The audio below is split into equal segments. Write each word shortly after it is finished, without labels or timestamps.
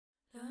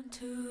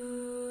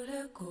to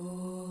let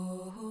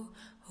go.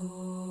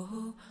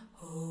 Hold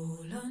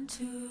on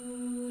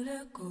to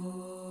let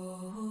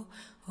go.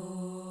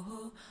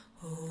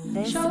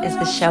 This is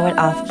the Show It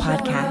Off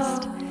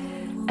podcast,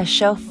 a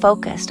show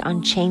focused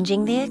on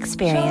changing the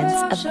experience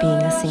of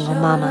being a single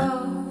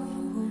mama.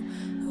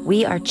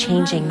 We are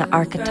changing the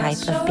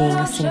archetype of being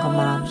a single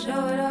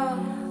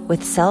mom.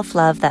 With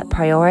self-love that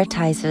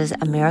prioritizes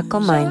a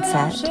miracle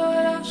mindset,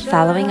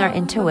 following our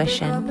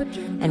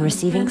intuition, and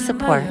receiving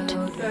support,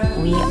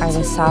 we are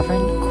the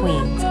sovereign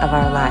queens of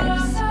our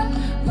lives.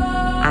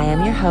 I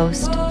am your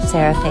host,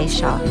 Sarah Faye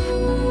Schaff.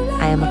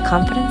 I am a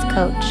confidence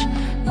coach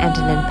and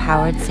an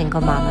empowered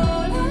single mama.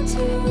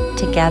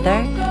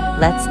 Together,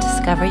 let's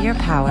discover your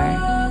power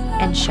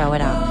and show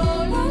it off.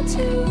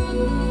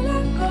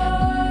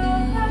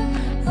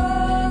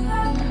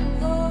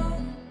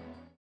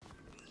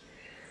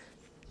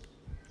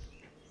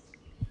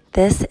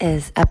 This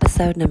is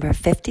episode number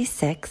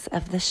 56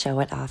 of the Show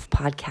It Off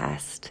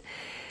podcast.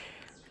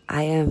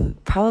 I am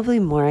probably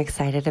more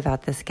excited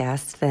about this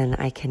guest than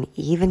I can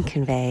even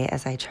convey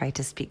as I try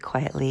to speak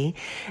quietly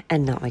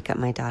and not wake up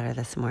my daughter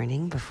this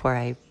morning before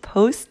I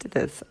post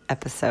this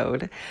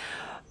episode.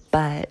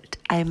 But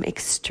I'm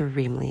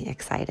extremely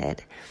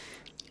excited.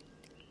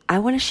 I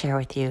want to share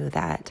with you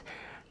that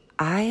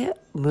I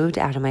moved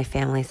out of my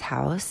family's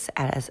house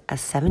as a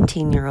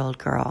 17-year-old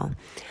girl.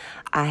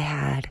 I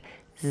had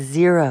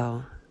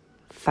zero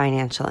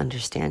financial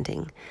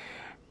understanding.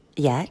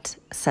 Yet,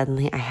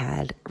 suddenly I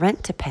had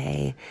rent to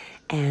pay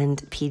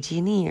and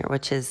PG&E,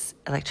 which is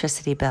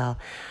electricity bill.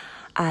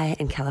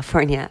 In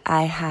California,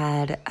 I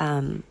had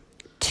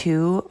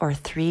 2 or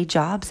 3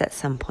 jobs at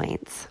some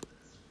points.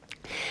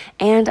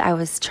 And I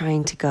was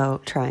trying,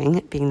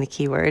 being the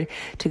key word,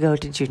 to go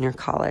to junior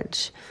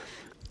college.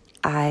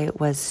 I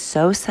was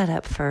so set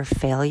up for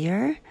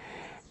failure.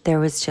 There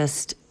was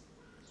just,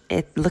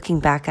 looking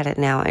back at it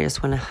now, I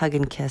just want to hug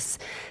and kiss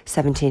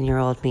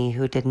 17-year-old me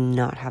who did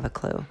not have a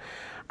clue.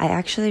 I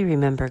actually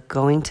remember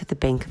going to the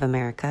Bank of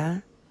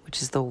America,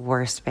 which is the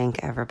worst bank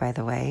ever, by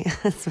the way,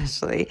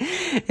 especially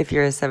if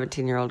you're a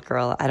 17-year-old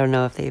girl. I don't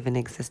know if they even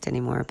exist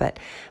anymore. But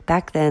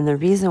back then, the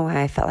reason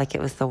why I felt like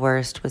it was the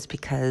worst was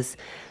because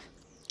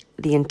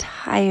the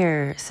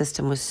entire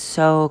system was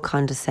so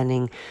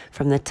condescending,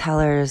 from the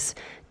tellers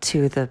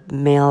to the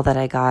mail that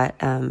I got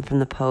from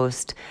the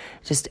post.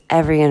 Just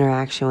every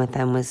interaction with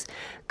them was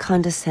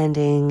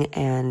condescending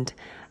and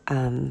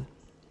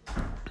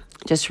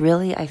just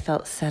really, I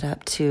felt set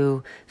up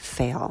to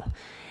fail.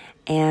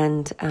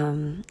 And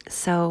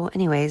so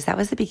anyways, that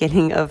was the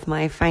beginning of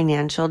my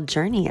financial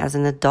journey as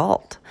an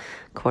adult,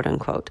 quote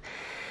unquote.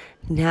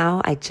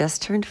 Now I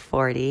just turned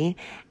 40,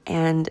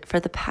 and for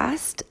the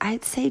past,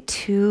 I'd say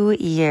 2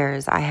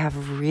 years, I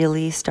have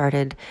really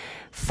started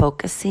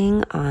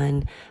focusing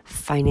on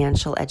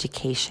financial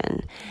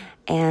education.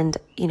 And,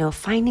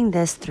 finding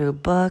this through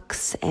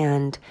books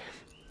and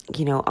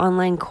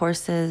online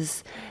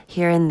courses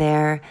here and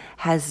there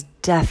has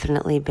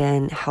definitely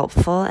been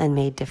helpful and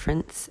made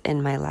difference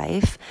in my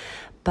life.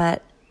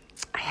 But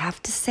I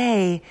have to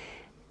say,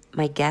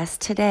 my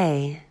guest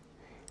today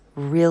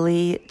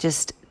really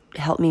just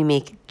helped me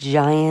make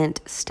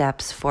giant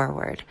steps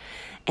forward.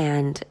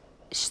 And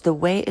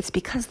it's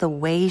because the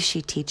way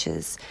she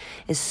teaches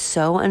is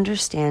so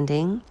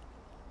understanding.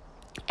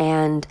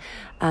 And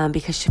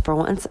because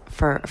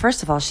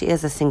first of all, she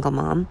is a single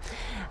mom.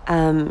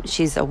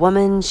 She's a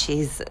woman,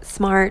 she's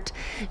smart,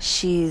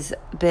 she's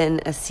been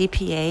a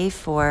CPA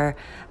for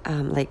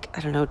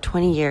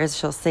 20 years,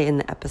 she'll say in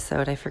the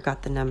episode, I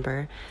forgot the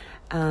number.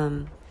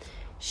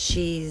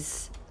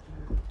 She's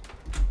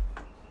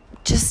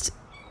just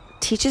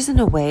teaches in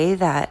a way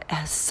that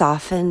has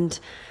softened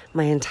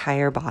my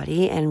entire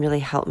body and really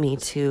helped me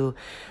to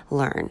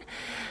learn.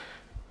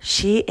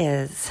 She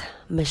is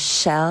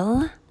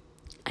Michelle,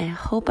 I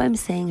hope I'm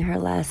saying her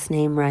last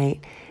name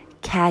right,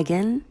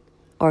 Kagan.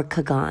 Or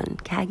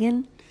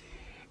Kagan.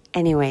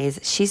 Anyways,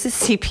 she's a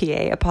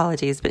CPA,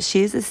 apologies, but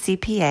she's a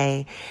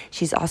CPA.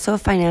 She's also a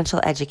financial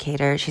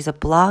educator. She's a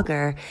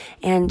blogger,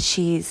 and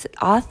she's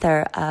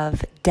author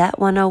of Debt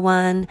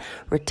 101,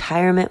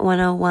 Retirement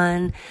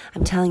 101.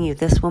 I'm telling you,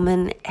 this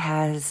woman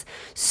has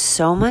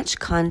so much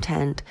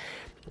content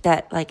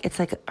that it's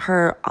like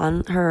her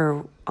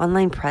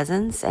online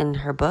presence and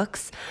her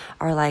books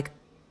are like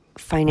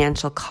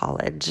financial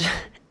college.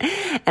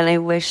 And I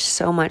wish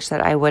so much that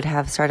I would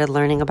have started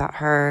learning about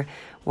her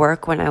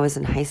work when I was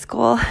in high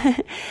school.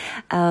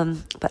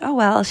 But oh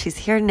well, she's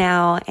here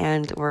now,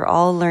 and we're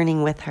all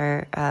learning with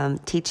her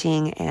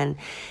teaching and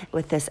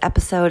with this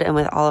episode and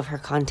with all of her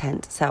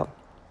content. So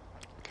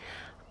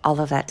all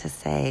of that to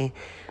say,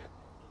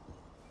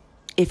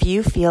 if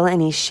you feel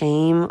any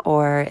shame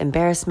or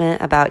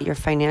embarrassment about your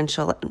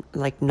financial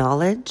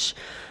knowledge,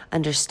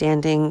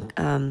 understanding,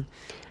 and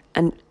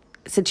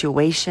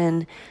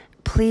situation,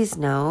 please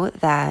know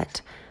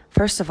that,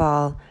 first of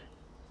all,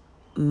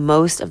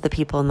 most of the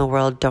people in the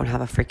world don't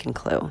have a freaking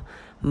clue.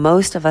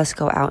 Most of us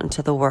go out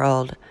into the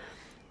world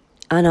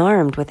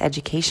unarmed with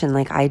education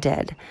like I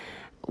did.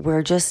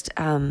 We're just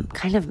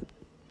kind of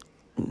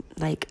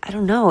like, I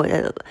don't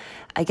know,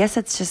 I guess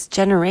it's just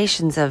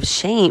generations of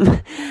shame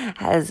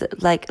has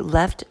like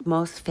left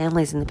most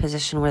families in the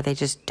position where they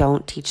just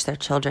don't teach their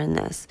children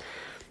this.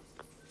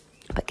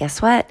 But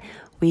guess what?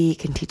 We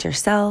can teach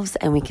ourselves,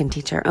 and we can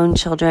teach our own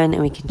children,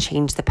 and we can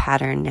change the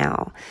pattern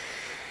now.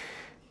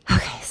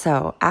 Okay,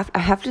 so I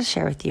have to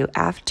share with you,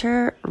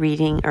 after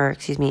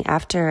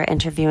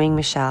interviewing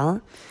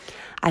Michelle,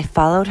 I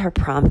followed her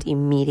prompt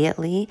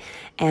immediately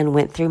and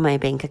went through my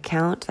bank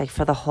account, like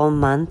for the whole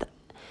month,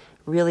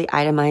 really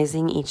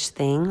itemizing each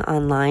thing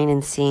online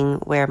and seeing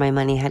where my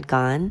money had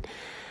gone.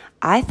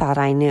 I thought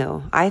I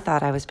knew. I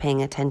thought I was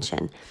paying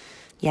attention.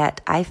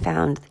 Yet I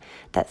found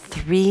that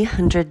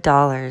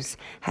 $300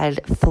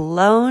 had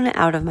flown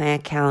out of my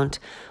account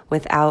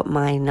without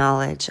my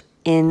knowledge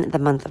in the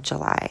month of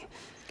July.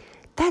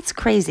 That's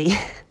crazy.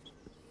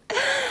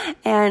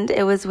 And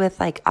it was with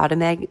like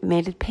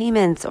automated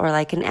payments, or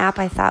like an app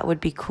I thought would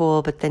be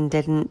cool, but then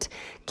didn't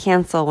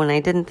cancel when I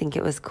didn't think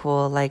it was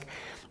cool. Like,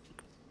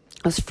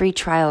 those free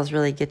trials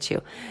really get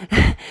you.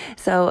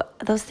 So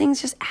those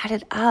things just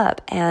added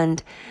up.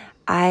 And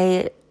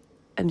I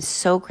am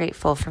so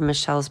grateful for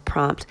Michelle's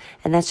prompt.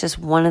 And that's just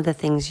one of the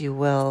things you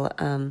will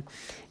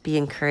be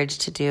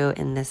encouraged to do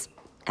in this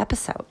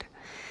episode.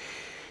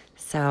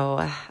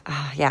 So,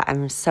 yeah,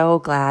 I'm so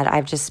glad.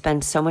 I've just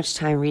spent so much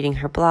time reading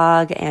her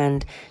blog,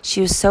 and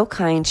she was so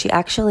kind. She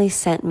actually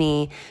sent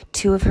me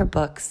 2 of her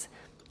books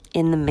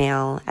in the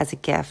mail as a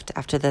gift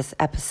after this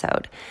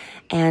episode.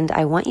 And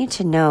I want you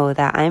to know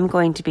that I'm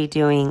going to be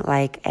doing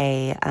like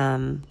a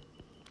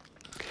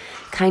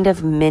kind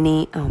of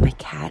mini, oh, my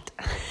cat,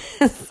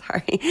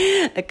 sorry,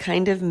 a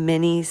kind of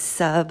mini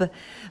sub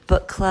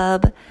book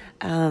club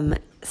 /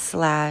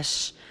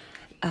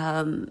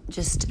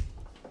 just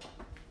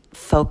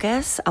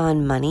focus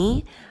on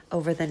money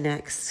over the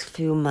next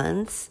few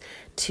months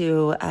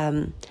to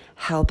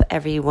help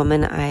every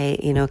woman I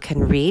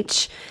can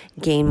reach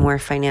gain more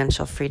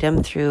financial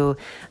freedom through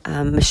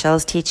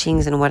Michelle's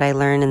teachings and what I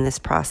learn in this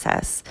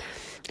process.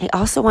 I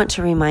also want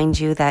to remind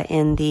you that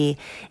in the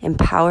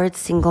Empowered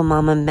Single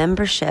Mama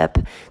membership,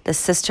 the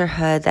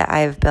sisterhood that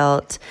I've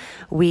built,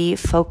 we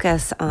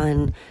focus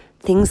on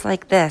things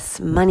like this: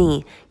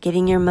 money,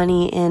 getting your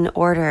money in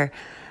order,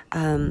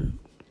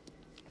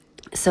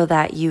 so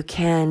that you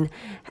can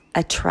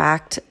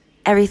attract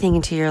everything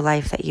into your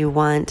life that you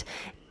want.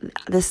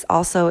 This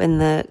also in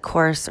the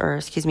course, or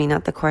excuse me,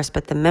 not the course,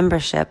 but the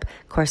membership.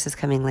 Course is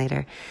coming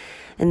later.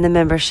 In the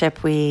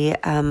membership, we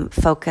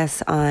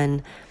focus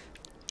on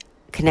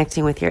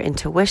connecting with your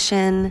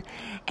intuition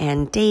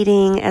and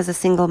dating as a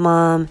single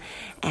mom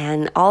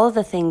and all of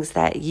the things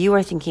that you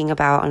are thinking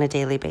about on a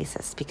daily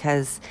basis.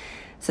 Because,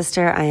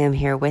 sister, I am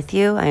here with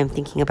you. I am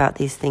thinking about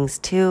these things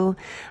too.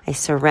 I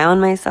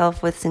surround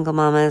myself with single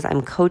mamas.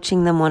 I'm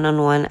coaching them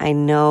one-on-one. I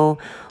know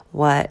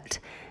what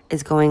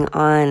is going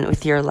on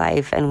with your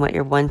life and what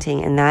you're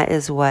wanting. And that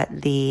is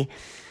what the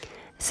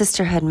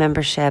sisterhood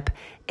membership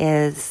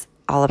is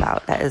all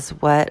about. That is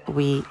what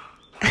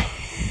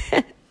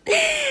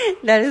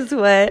that is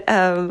what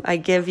I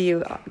give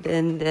you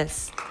in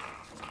this.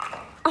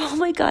 Oh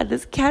my God,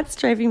 this cat's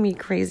driving me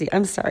crazy.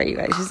 I'm sorry, you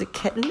guys. She's a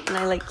kitten and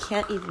I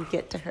can't even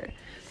get to her.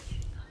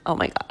 Oh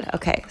my God.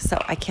 Okay. So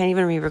I can't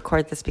even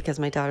re-record this because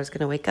my daughter's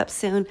going to wake up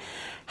soon.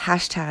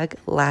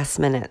 #last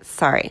minute.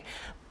 Sorry.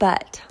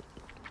 But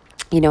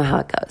you know how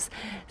it goes.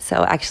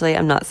 So actually,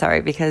 I'm not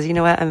sorry, because you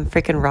know what? I'm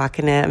freaking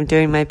rocking it. I'm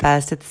doing my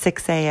best. It's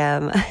 6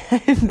 a.m.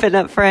 I've been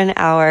up for an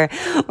hour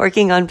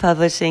working on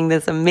publishing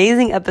this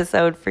amazing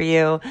episode for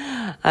you.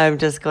 I'm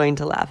just going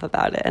to laugh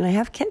about it. And I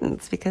have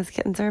kittens because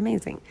kittens are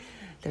amazing.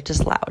 They're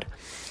just loud.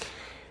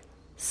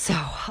 So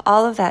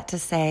all of that to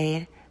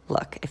say,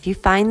 look, if you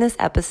find this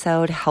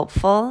episode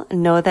helpful,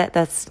 know that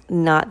that's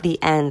not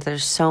the end.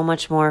 There's so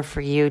much more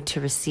for you to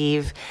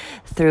receive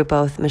through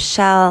both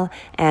Michelle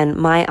and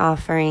my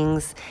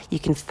offerings. You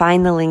can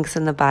find the links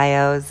in the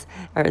bios,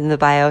 or in the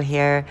bio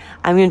here.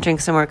 I'm going to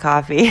drink some more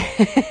coffee.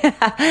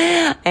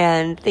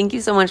 And thank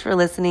you so much for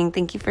listening.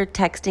 Thank you for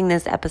texting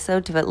this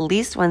episode to at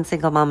least one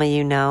single mama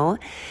you know.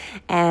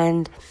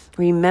 And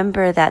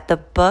remember that the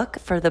book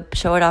for the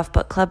Show It Off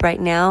Book Club right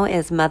now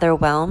is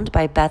Motherwhelmed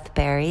by Beth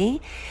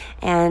Berry.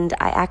 And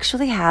I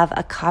actually have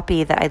a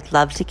copy that I'd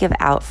love to give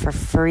out for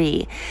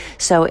free.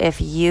 So if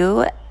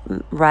you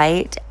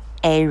write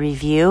a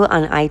review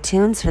on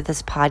iTunes for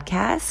this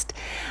podcast,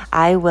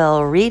 I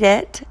will read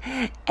it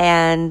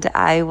and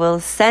I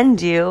will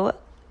send you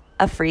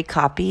a free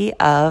copy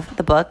of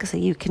the book so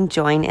you can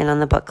join in on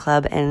the book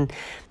club. And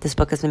this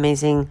book is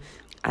amazing.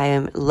 I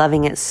am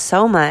loving it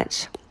so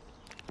much.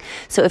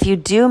 So if you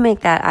do make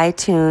that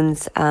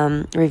iTunes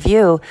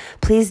review,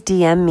 please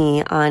DM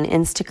me on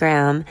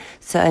Instagram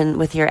and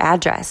with your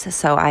address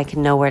so I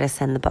can know where to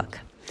send the book.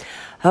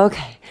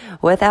 Okay,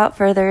 without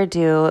further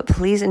ado,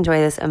 please enjoy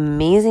this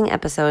amazing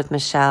episode with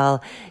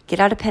Michelle. Get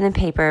out a pen and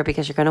paper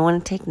because you're going to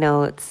want to take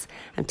notes.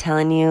 I'm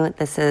telling you,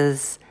 this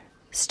is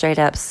straight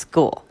up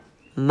school,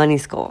 money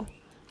school,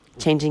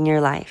 changing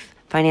your life,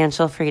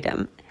 financial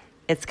freedom.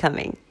 It's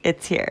coming.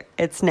 It's here.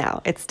 It's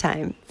now. It's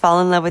time. Fall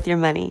in love with your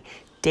money.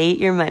 date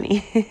your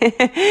money.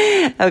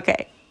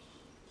 Okay,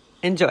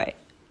 enjoy.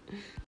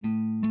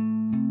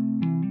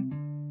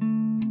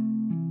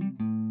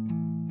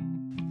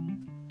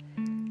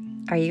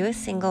 Are you a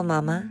single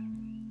mama?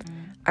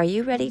 Are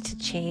you ready to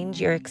change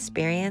your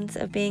experience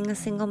of being a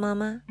single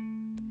mama?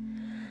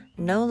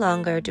 No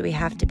longer do we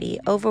have to be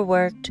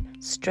overworked,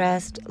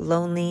 stressed,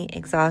 lonely,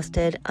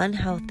 exhausted,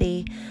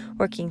 unhealthy,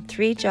 working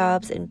 3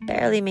 jobs and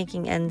barely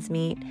making ends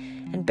meet,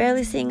 and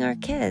barely seeing our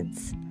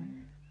kids.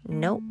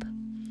 Nope.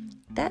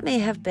 That may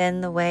have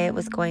been the way it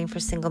was going for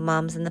single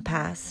moms in the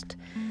past.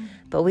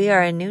 But we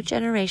are a new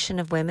generation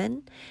of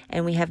women,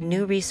 and we have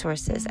new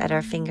resources at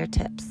our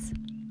fingertips.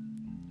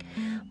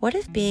 What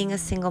if being a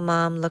single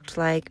mom looked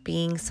like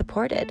being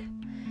supported,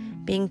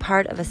 being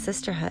part of a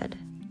sisterhood?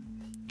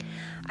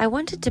 I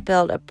wanted to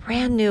build a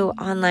brand new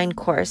online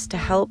course to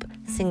help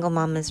single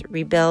mamas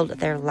rebuild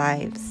their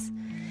lives.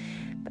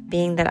 But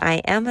being that I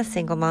am a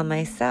single mom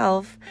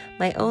myself,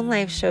 my own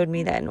life showed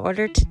me that in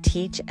order to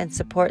teach and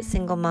support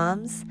single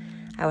moms,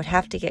 I would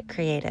have to get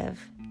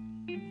creative.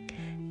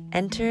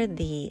 Enter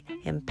the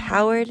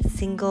Empowered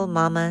Single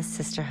Mama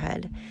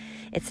Sisterhood.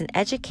 It's an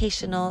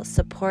educational,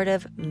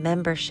 supportive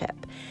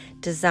membership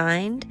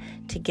designed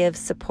to give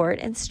support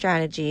and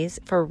strategies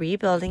for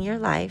rebuilding your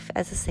life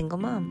as a single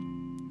mom.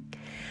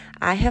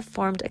 I have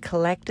formed a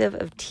collective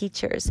of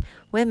teachers,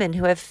 women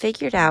who have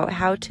figured out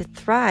how to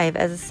thrive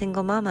as a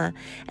single mama,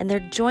 and they're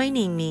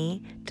joining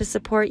me to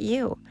support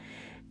you,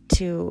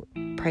 to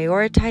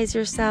prioritize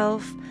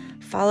yourself,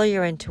 follow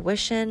your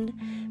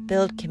intuition,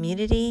 build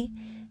community,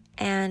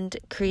 and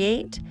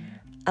create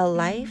a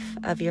life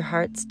of your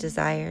heart's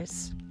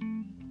desires.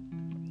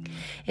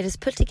 It is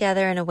put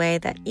together in a way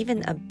that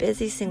even a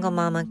busy single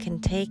mama can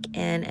take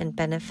in and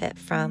benefit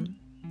from.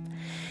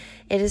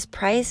 It is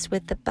priced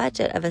with the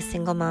budget of a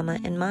single mama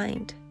in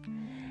mind.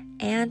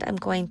 And I'm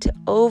going to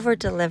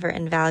over-deliver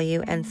in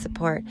value and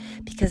support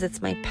because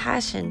it's my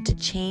passion to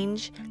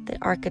change the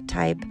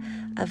archetype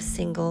of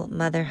single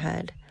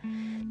motherhood.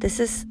 This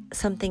is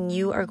something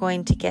you are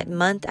going to get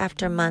month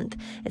after month.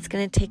 It's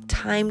going to take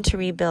time to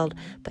rebuild,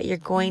 but you're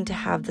going to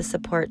have the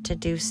support to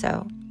do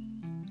so.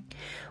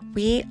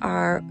 We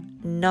are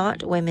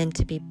not women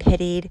to be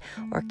pitied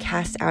or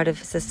cast out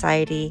of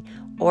society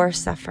or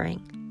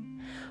suffering.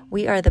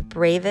 We are the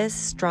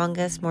bravest,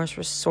 strongest, most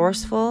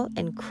resourceful,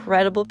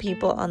 incredible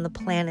people on the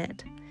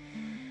planet.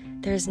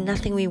 There is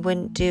nothing we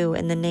wouldn't do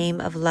in the name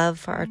of love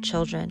for our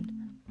children.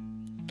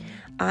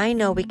 I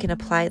know we can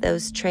apply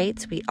those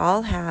traits we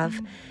all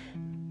have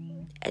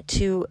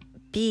to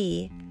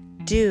be,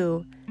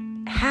 do,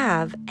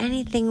 have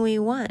anything we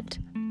want.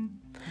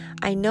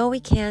 I know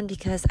we can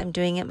because I'm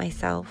doing it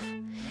myself.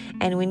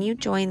 And when you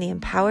join the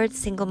Empowered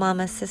Single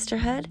Mama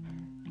Sisterhood,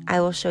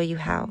 I will show you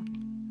how.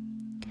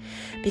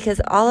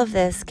 Because all of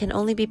this can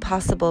only be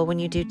possible when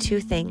you do 2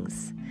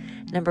 things.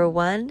 Number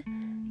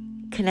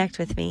 1, connect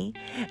with me.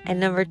 And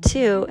number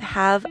 2,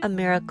 have a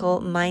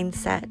miracle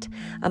mindset,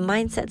 a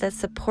mindset that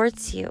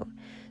supports you.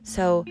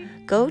 So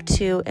go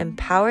to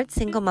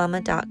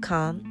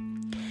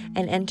empoweredsinglemama.com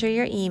and enter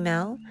your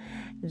email.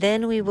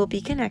 Then we will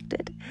be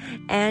connected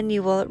and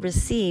you will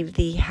receive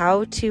the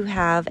How to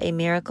Have a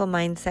Miracle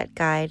Mindset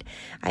guide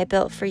I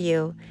built for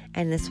you,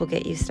 and this will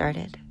get you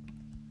started.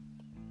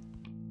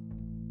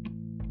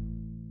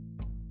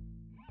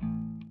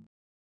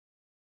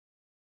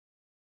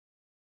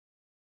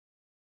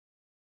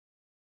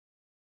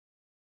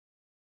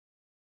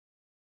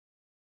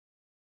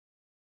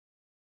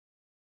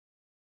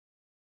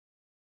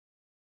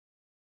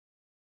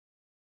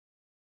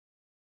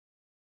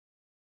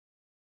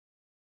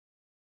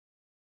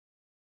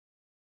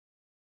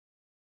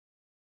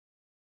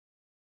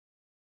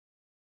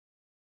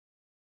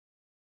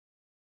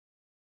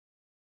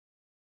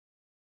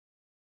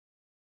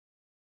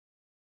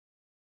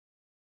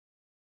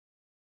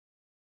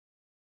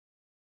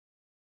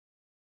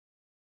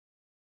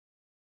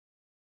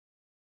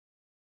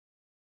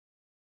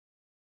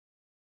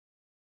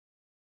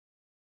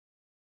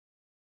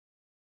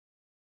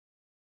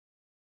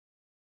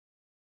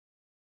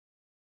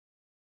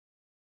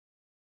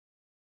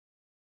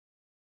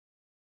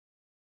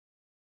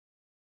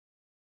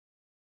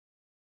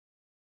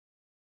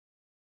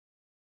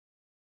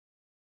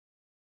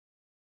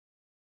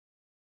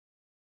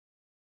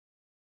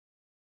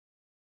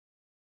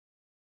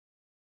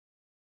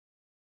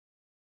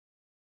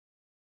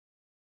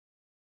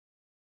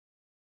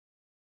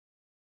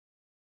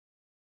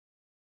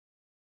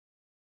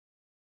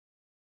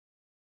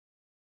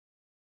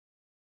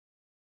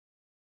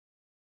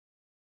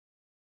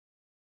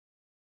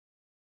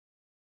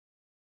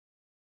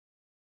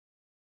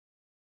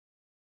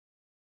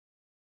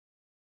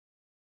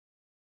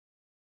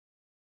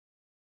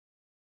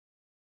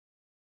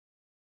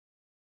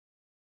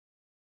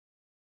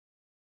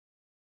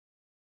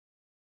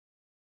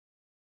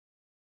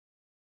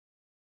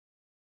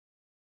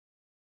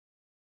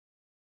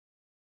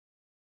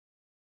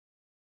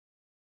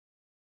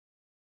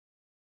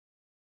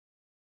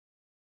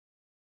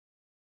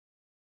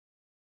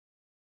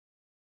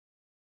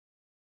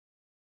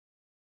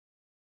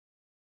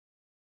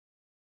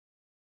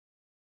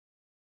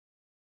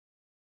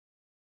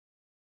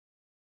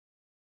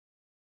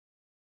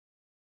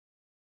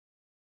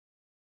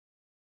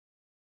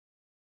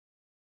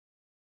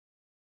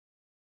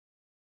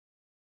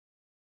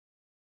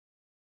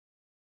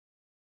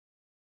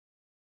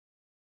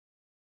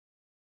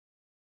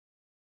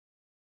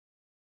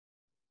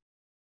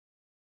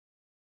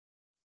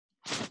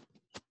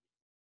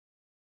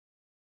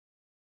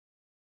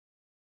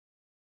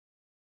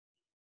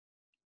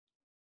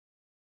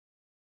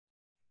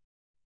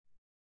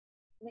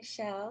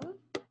 Michelle?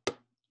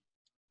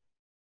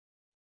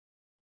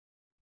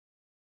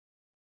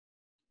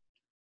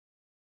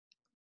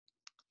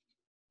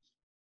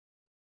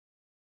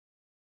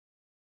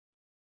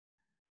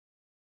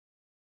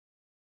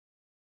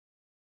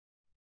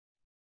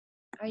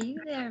 Are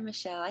you there,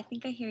 Michelle? I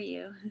think I hear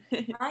you.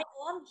 I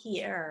am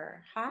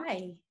here.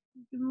 Hi.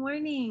 Good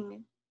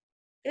morning.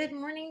 Good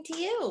morning to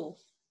you.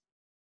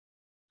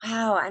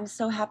 Wow, I'm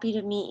so happy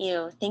to meet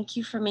you. Thank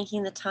you for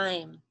making the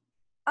time.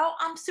 Oh,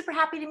 I'm super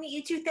happy to meet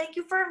you too. Thank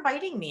you for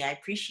inviting me. I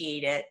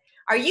appreciate it.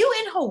 Are you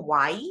in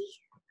Hawaii?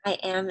 I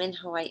am in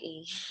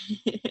Hawaii.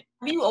 Have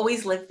you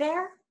always lived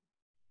there?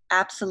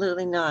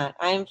 Absolutely not.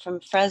 I'm from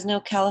Fresno,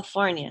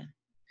 California.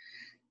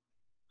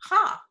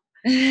 Huh.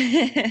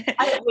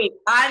 Wait,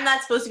 I'm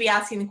not supposed to be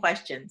asking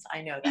questions.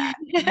 I know that.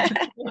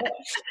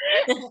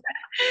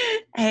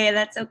 Hey,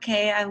 that's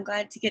okay. I'm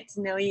glad to get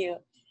to know you.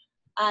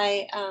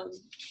 I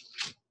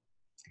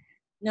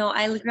No,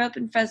 I grew up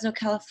in Fresno,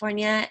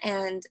 California,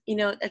 and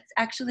it's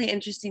actually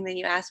interesting that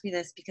you asked me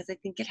this because I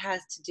think it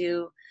has to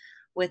do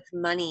with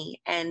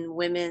money and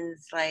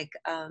women's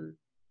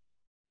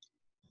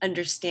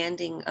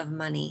understanding of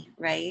money,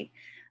 right?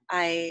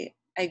 I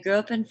grew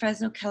up in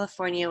Fresno,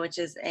 California, which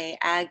is a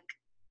ag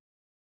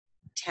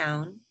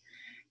town,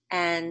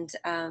 and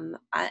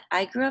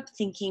I grew up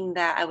thinking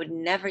that I would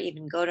never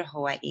even go to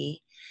Hawaii,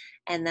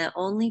 and that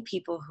only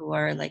people who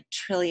are like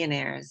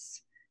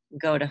trillionaires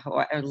go to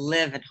Hawaii or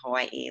live in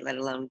Hawaii, let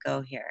alone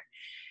go here.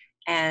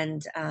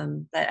 And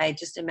that I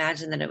just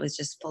imagined that it was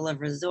just full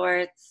of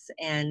resorts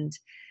and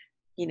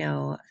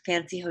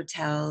fancy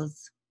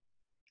hotels,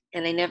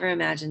 and I never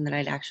imagined that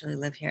I'd actually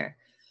live here.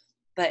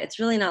 But it's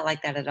really not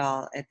like that at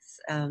all. It's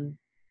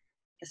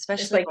It's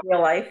especially like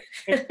real life.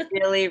 it's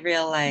really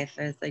real life.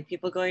 There's like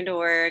people going to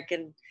work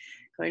and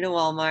going to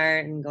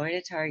Walmart and going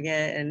to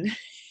Target and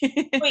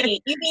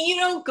Wait, you mean you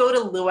don't go to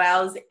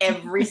luau's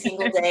every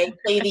single day,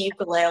 play the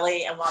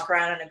ukulele, and walk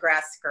around in a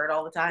grass skirt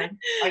all the time?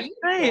 Are you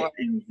right, sure?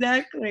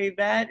 exactly.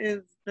 That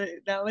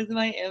was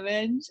my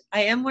image.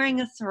 I am wearing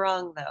a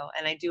sarong though,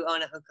 and I do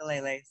own a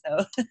ukulele,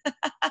 so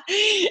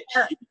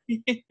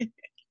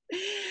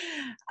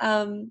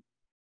um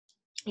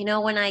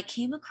when I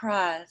came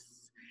across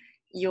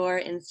your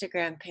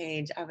Instagram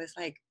page, I was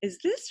like, is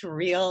this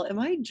real? Am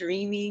I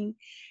dreaming?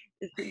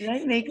 Did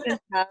I make this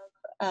up?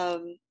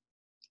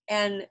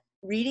 And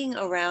reading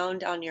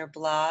around on your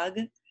blog,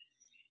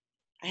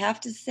 I have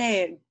to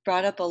say it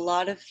brought up a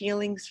lot of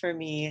feelings for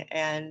me.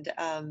 And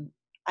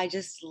I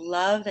just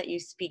love that you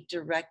speak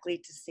directly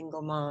to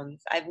single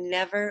moms. I've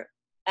never,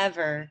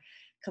 ever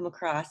come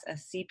across a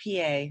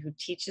CPA who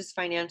teaches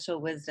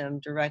financial wisdom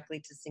directly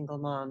to single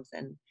moms.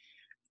 And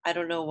I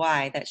don't know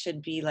why. That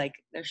should be like,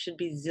 there should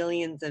be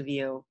zillions of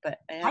you, but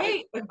I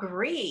haven't. I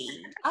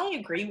agree. I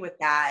agree with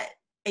that.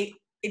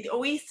 It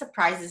always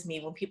surprises me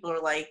when people are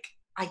like,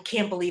 "I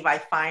can't believe I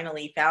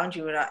finally found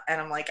you,"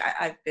 and I'm like,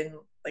 I've been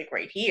like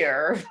right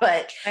here,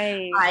 but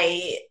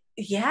Right.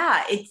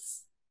 yeah,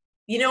 it's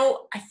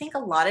I think a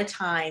lot of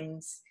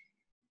times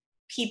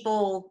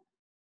people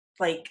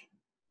like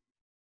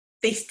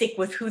they stick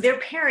with who their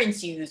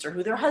parents used or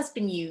who their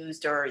husband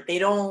used, or they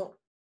don't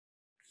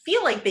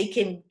feel like they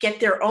can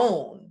get their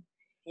own.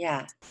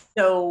 Yeah.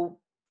 So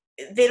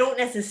they don't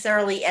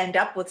necessarily end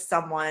up with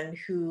someone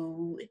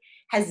who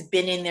has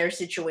been in their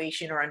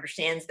situation or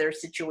understands their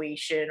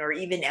situation or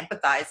even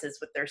empathizes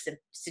with their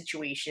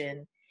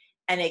situation.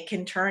 And it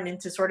can turn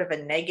into sort of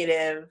a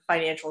negative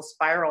financial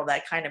spiral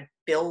that kind of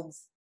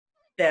builds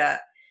the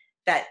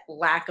that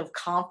lack of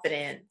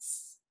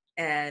confidence.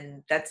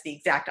 And that's the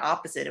exact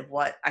opposite of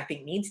what I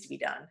think needs to be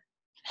done.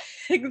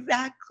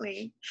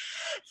 Exactly.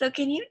 So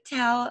can you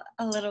tell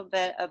a little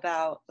bit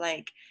about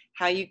like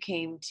how you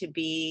came to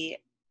be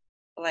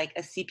like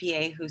a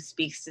CPA who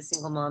speaks to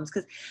single moms?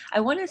 Because I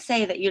want to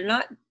say that you're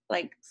not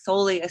like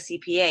solely a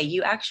CPA.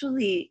 You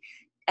actually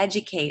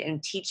educate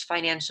and teach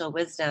financial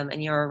wisdom,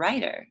 and you're a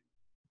writer.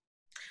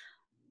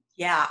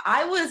 Yeah,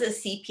 I was a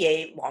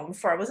CPA long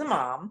before I was a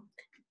mom,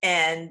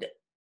 and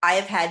I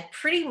have had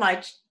pretty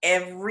much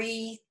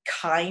every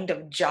kind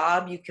of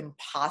job you can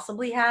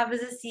possibly have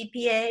as a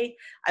CPA.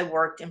 I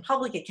worked in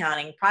public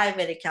accounting,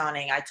 private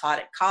accounting, I taught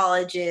at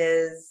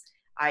colleges,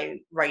 I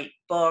write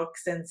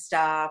books and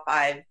stuff.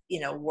 I've,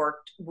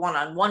 worked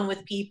one-on-one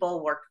with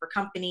people, worked for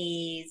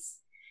companies.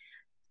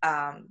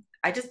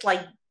 I just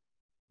like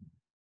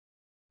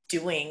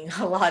doing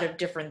a lot of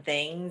different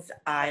things.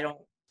 I don't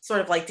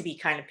sort of like to be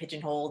kind of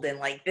pigeonholed and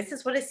like, this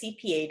is what a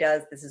CPA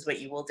does, this is what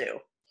you will do.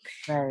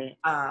 Right.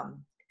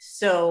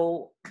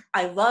 So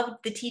I loved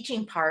the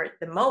teaching part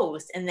the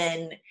most. And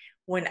then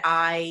when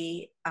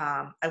I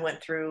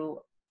went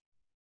through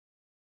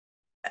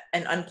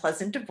an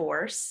unpleasant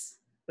divorce,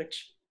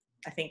 which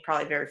I think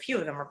probably very few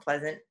of them are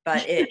pleasant,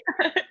 but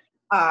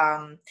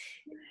um,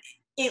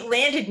 it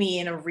landed me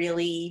in a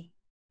really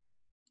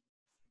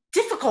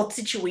difficult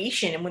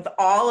situation. And with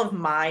all of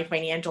my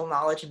financial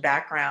knowledge and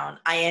background,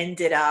 I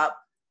ended up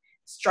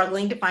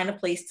struggling to find a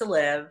place to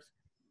live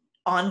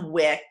on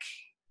WIC,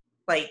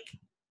 like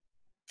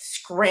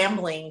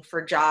scrambling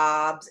for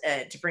jobs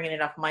and to bring in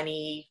enough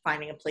money,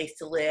 finding a place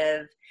to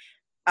live.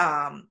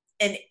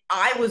 And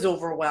I was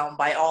overwhelmed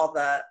by all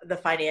the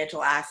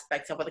financial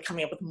aspects of it,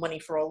 coming up with money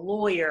for a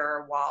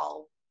lawyer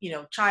while,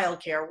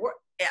 childcare.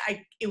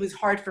 It was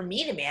hard for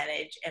me to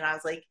manage. And I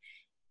was like,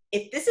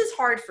 if this is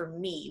hard for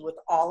me with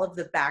all of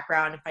the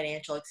background and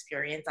financial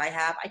experience I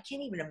have, I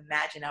can't even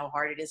imagine how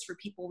hard it is for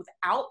people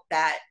without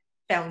that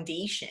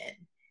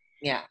foundation.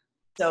 Yeah.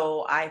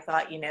 So I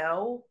thought,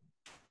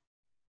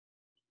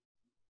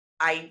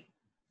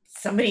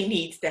 somebody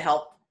needs to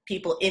help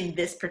people in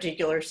this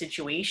particular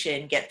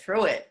situation get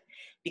through it,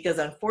 because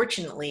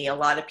unfortunately a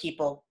lot of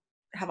people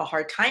have a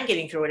hard time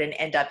getting through it and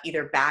end up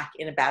either back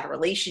in a bad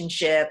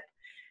relationship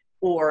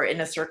or in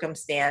a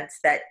circumstance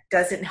that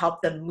doesn't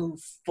help them move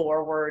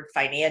forward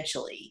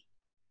financially.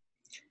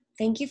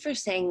 Thank you for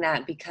saying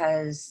that,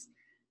 because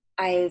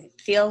I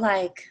feel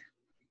like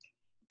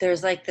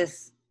there's like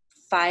this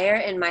fire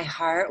in my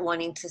heart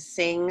wanting to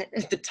sing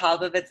at the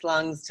top of its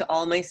lungs to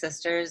all my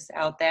sisters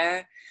out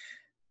there.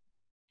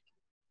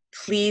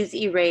 Please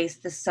erase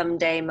the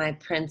someday my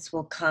prince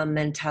will come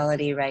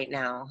mentality right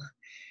now.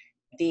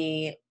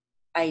 The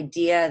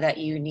idea that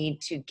you need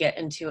to get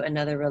into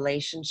another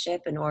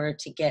relationship in order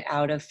to get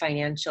out of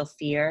financial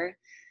fear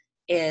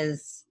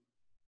is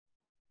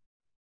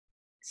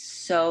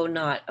so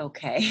not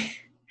okay.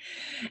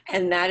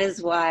 And that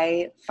is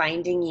why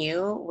finding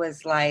you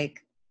was like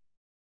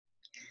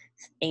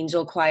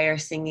angel choir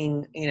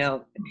singing,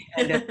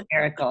 kind of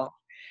miracle.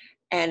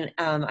 And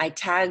I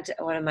tagged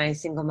one of my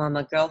single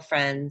mama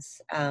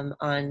girlfriends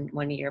on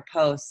one of your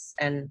posts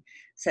and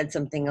said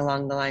something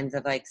along the lines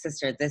of like,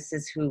 sister, this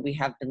is who we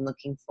have been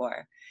looking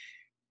for.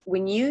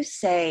 When you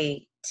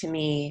say to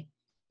me,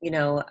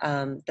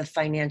 the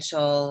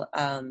financial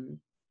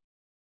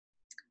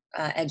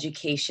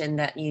education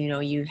that,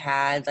 you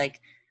had, like,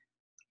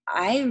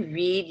 I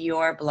read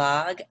your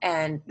blog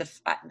and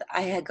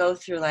I go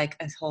through like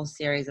a whole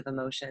series of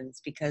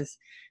emotions, because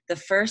the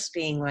first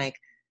being like,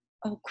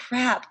 oh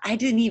crap, I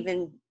didn't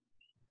even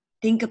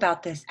think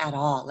about this at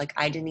all. Like,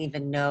 I didn't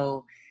even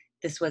know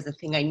this was a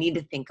thing I need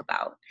to think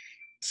about.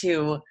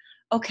 To,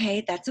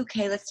 okay, that's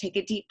okay. Let's take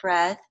a deep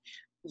breath.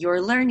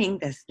 You're learning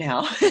this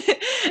now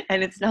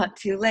and it's not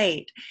too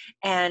late.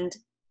 And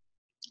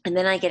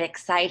then I get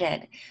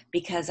excited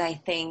because I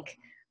think,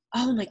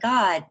 oh my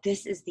God,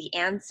 this is the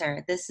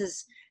answer. This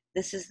is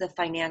the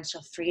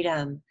financial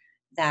freedom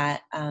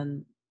that,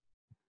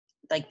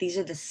 like, these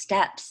are the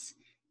steps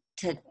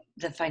to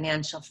the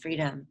financial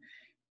freedom.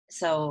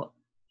 So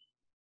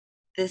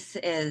this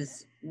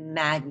is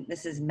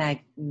magnanimous.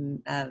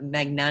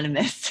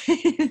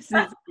 This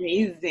is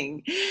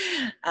amazing.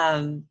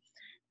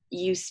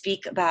 You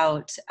speak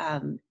about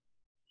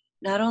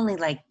not only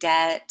like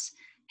debt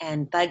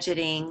and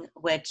budgeting,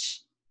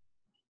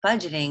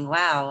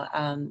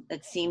 wow,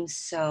 it seems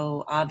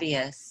so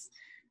obvious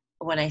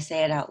when I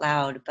say it out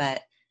loud,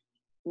 but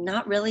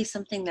not really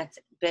something that's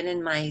been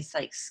in my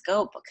like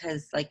scope,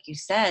 because like you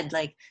said,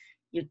 like,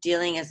 you're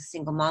dealing as a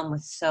single mom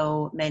with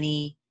so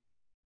many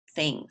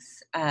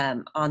things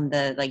on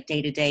the like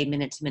day-to-day,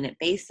 minute-to-minute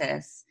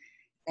basis,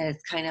 that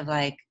it's kind of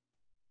like,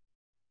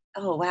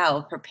 oh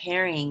wow,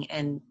 preparing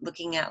and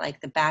looking at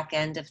like the back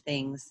end of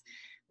things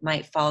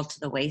might fall to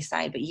the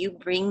wayside. But you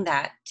bring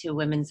that to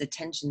women's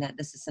attention, that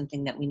this is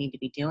something that we need to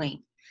be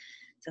doing.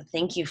 So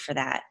thank you for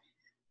that.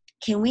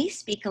 Can we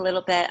speak a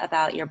little bit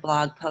about your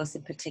blog post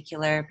in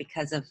particular,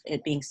 because of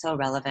it being so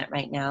relevant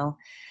right now?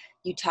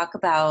 You talk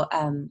about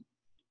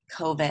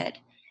COVID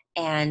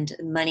and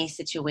money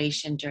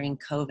situation during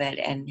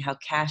COVID and how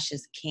cash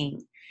is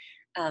king.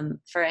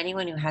 For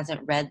anyone who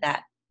hasn't read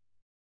that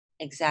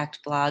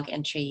exact blog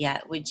entry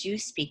yet, would you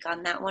speak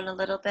on that one a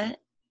little bit?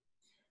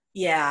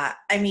 Yeah,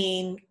 I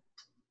mean,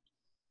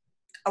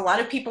 a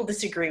lot of people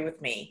disagree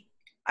with me.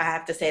 I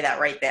have to say that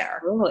right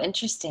there. Oh,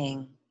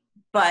 interesting.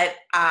 But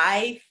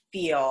I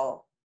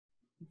feel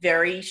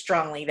very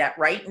strongly that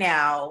right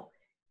now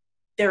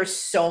there's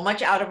so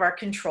much out of our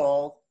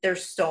control.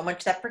 There's so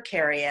much that's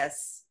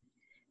precarious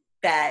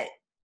that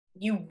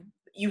you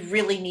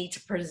really need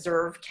to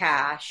preserve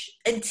cash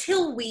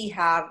until we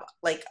have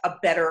like a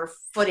better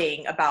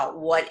footing about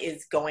what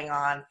is going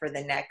on for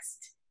the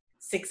next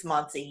 6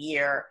 months, a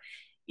year.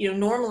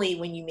 Normally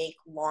when you make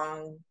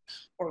long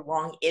or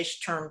long-ish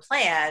term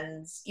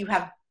plans, you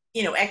have,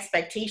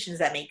 expectations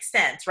that make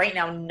sense. Right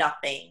now,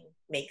 nothing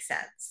makes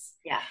sense.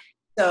 Yeah.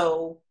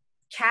 So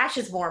cash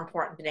is more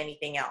important than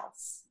anything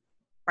else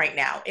right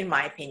now, in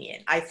my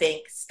opinion. I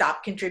think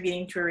stop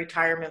contributing to a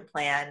retirement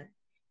plan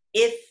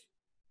if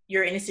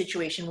you're in a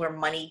situation where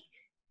money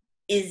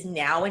is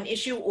now an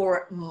issue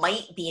or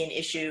might be an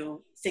issue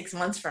 6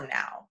 months from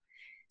now.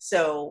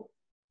 So,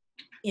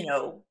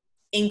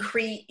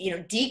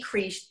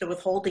 decrease the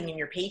withholding in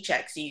your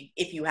paycheck. So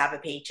if you have a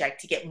paycheck,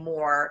 to get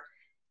more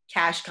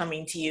cash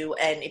coming to you.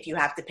 And if you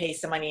have to pay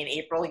some money in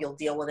April, you'll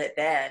deal with it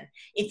then.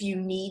 If you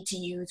need to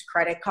use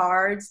credit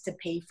cards to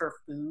pay for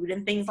food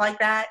and things like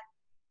that,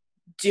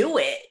 do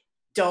it.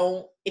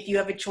 If you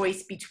have a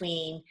choice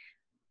between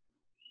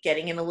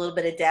getting in a little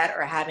bit of debt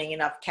or having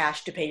enough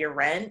cash to pay your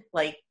rent,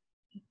 like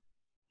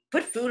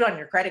put food on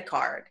your credit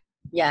card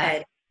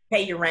and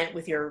pay your rent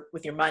with your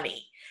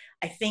money.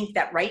 I think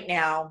that right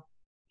now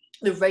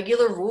the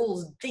regular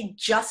rules, they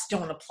just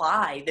don't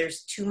apply.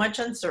 There's too much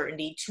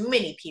uncertainty. Too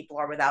many people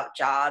are without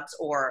jobs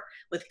or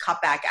with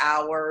cutback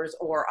hours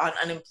or on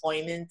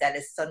unemployment that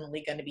is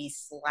suddenly going to be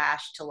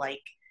slashed to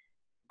like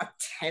a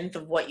tenth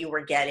of what you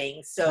were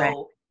getting.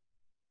 So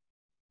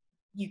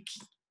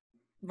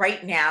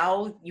right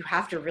now you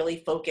have to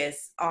really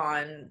focus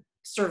on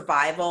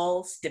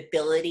survival,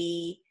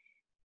 stability,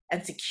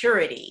 and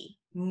security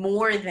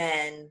more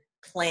than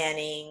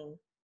planning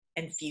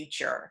and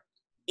future,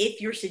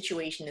 if your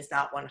situation is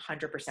not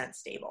 100%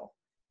 stable.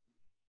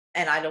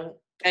 And I don't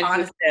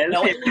honestly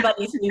know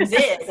anybody's news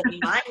is. I mean,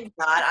 mine's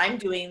not. I'm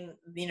doing,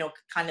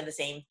 kind of the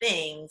same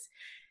things.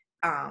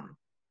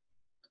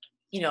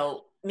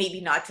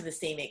 Maybe not to the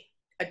same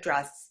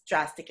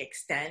drastic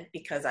extent,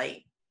 because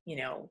I,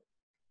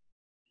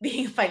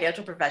 being a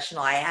financial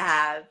professional, I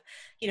have,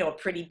 a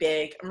pretty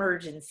big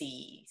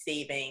emergency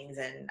savings,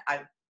 and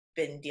I've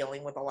been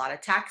dealing with a lot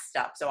of tax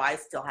stuff. So I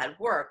still had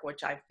work,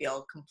 which I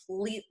feel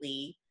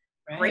completely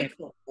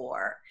grateful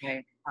for.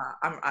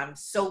 I'm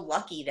so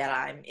lucky that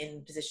I'm in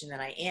the position that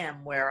I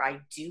am, where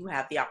I do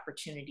have the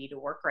opportunity to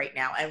work right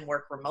now and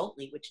work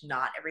remotely, which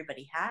not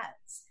everybody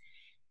has.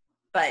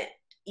 But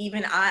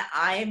even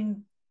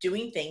I'm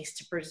doing things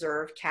to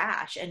preserve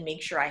cash and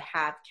make sure I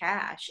have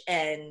cash.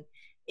 And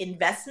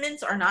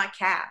investments are not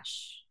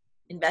cash.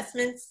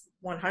 Investments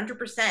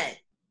 100%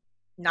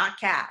 not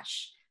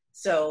cash.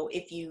 So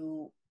if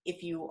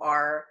you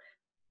are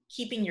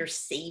keeping your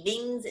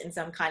savings in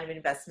some kind of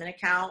investment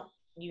account,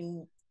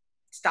 you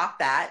stop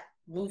that,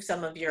 move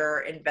some of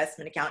your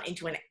investment account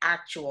into an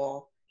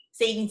actual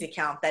savings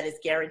account that is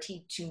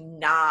guaranteed to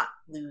not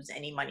lose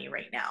any money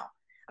right now.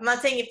 I'm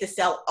not saying you have to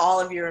sell all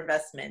of your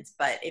investments,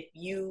 but if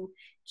you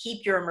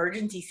keep your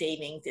emergency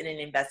savings in an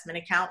investment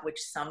account, which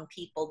some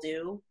people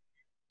do,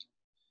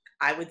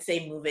 I would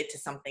say move it to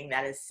something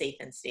that is safe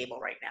and stable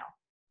right now.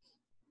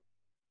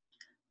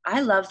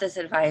 I love this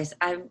advice.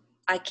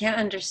 I can't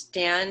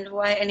understand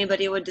why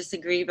anybody would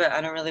disagree, but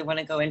I don't really want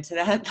to go into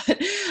that.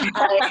 But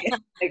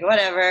like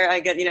whatever, I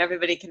get,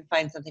 everybody can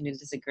find something to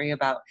disagree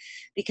about,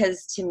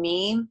 because to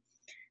me,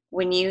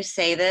 when you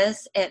say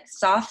this, it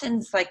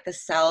softens like the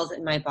cells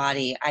in my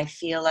body. I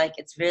feel like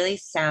it's really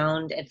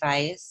sound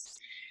advice.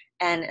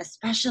 And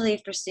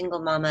especially for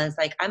single mamas,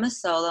 like I'm a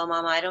solo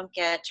mama, I don't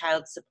get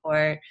child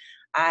support,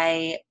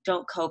 I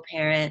don't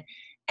co-parent.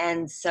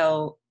 And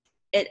so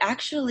it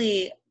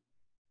actually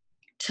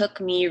took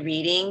me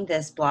reading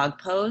this blog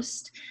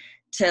post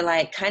to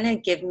like kind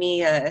of give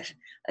me a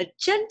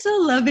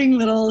gentle, loving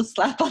little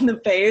slap on the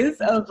face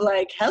of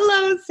like,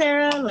 hello,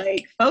 Sarah,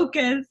 like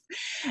focus.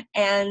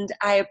 And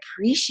I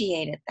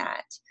appreciated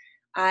that.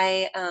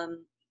 I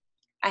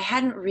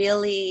hadn't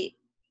really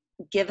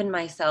given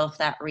myself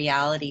that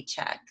reality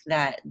check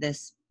that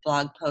this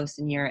blog post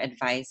and your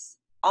advice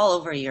all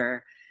over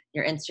your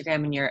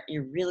Instagram and your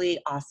really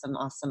awesome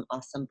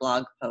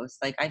blog post.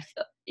 Like I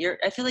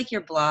feel like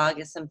your blog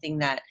is something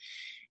that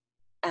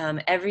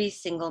every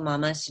single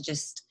mama should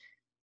just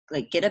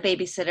like get a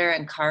babysitter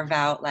and carve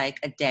out like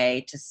a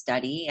day to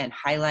study and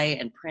highlight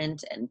and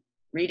print and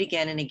read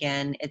again and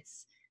again.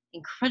 It's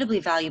incredibly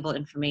valuable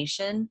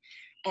information,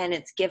 and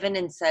it's given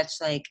in such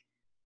like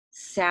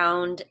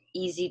sound,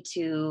 easy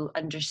to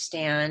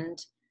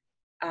understand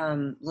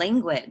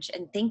language.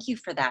 And thank you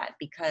for that,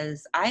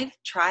 because I've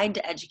tried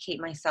to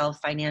educate myself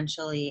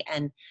financially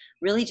and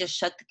really just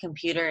shut the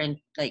computer and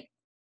like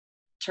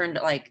turned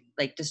like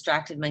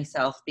distracted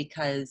myself,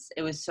 because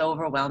it was so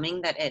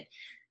overwhelming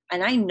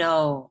and I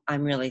know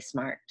I'm really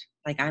smart.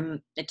 Like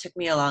it took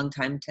me a long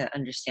time to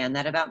understand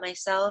that about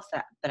myself,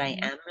 but I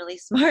am really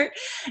smart.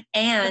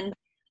 And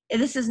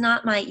this is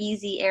not my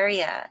easy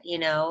area,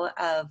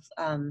 of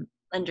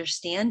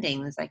understanding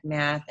things like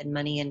math and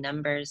money and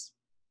numbers.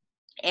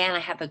 And I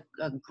have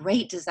a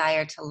great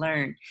desire to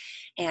learn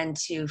and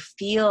to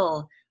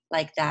feel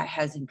like that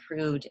has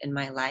improved in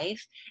my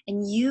life.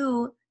 And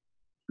you,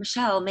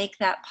 Michelle, make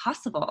that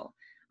possible.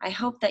 I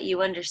hope that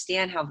you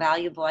understand how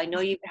valuable, I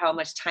know how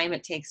much time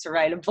it takes to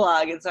write a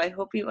blog. And so I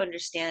hope you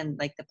understand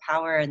like the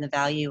power and the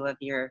value of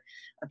your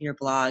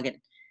blog, and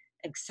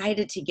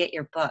excited to get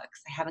your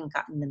books. I haven't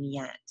gotten them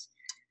yet.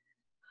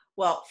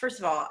 Well, first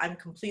of all, I'm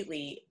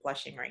completely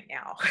blushing right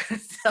now.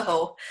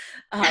 So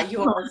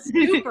you are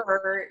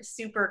super,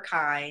 super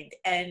kind.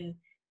 And,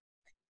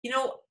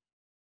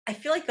 I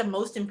feel like the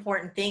most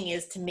important thing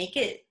is to make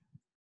it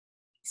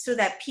so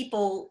that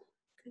people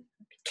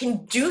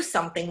can do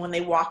something when they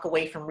walk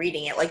away from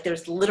reading it. Like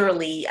there's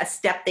literally a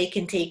step they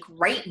can take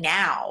right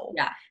now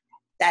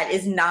that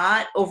is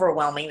not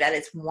overwhelming, that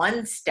is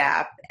one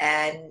step,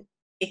 and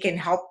it can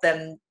help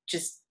them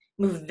just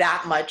move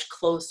that much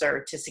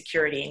closer to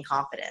security and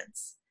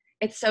confidence.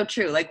 It's so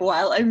true. Like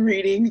while I'm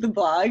reading the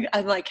blog,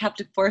 I'm like have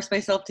to force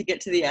myself to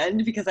get to the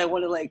end because I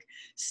want to like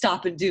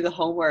stop and do the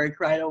homework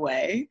right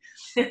away.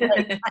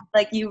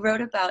 Like you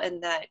wrote about in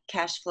that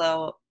cash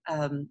flow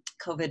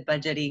COVID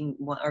budgeting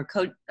or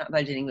not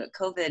budgeting, but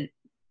COVID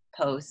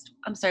post.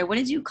 I'm sorry, what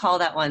did you call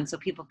that one so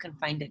people can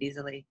find it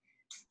easily?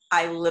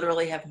 I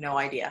literally have no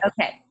idea.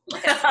 Okay.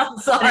 I'm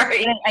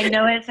sorry. I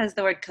know it says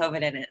the word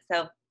COVID in it.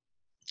 So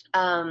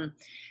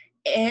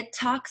it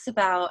talks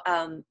about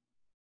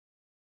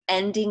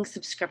ending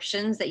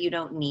subscriptions that you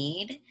don't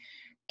need.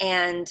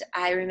 And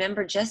I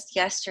remember just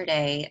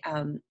yesterday,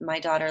 my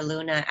daughter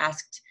Luna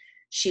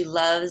she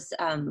loves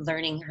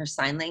learning her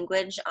sign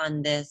language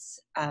on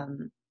this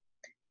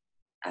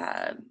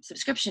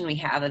subscription we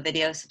have, a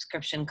video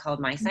subscription called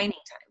My Signing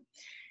Time.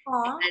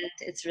 Aww. And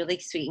it's really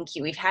sweet and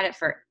cute. We've had it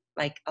for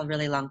like a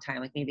really long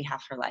time, like maybe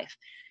half her life.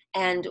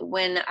 And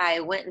when I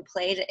went and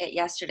played it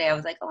yesterday, I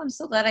was like, oh, I'm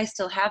so glad I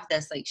still have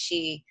this. Like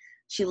she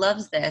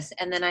loves this.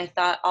 And then I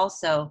thought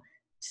also,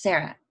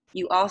 Sarah,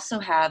 you also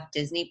have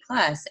Disney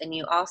Plus and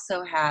you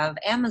also have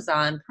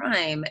Amazon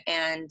Prime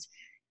and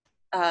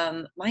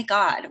my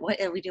God, what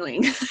are we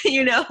doing?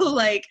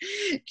 Like,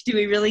 do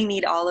we really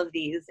need all of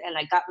these? And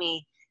it got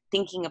me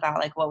thinking about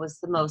like what was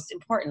the most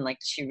important. Like,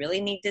 does she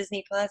really need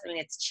Disney Plus? I mean,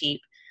 it's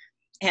cheap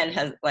and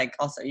has like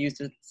also used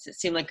to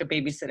seem like a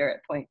babysitter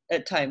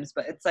at times,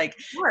 but it's like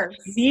you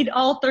need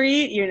all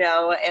three,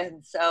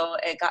 and so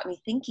it got me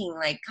thinking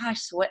like,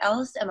 gosh, what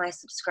else am I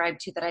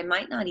subscribed to that I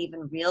might not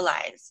even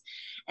realize?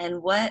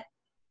 And what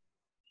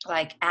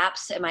like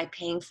apps am I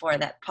paying for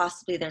that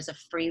possibly there's a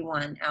free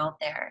one out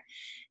there?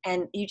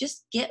 And you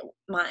just get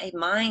my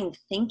mind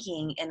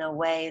thinking in a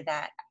way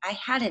that I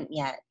hadn't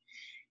yet.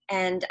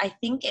 And I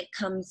think it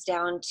comes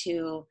down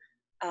to,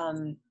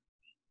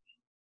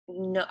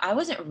 no, I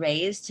wasn't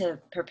raised to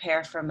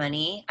prepare for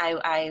money.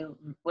 I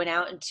went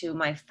out into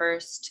my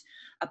first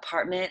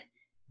apartment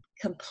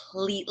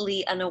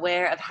completely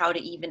unaware of how to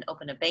even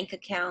open a bank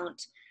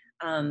account.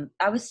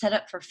 I was set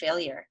up for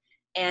failure.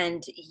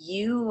 And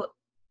you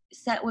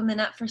set women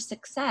up for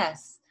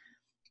success.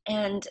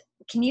 And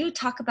can you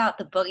talk about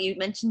the book? You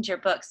mentioned your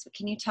books, but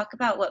can you talk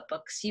about what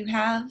books you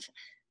have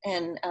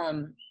and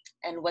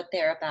what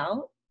they're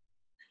about?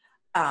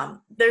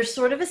 There's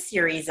sort of a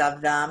series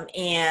of them,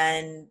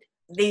 and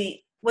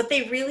what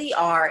they really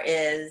are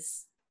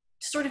is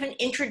sort of an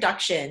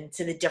introduction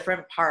to the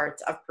different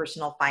parts of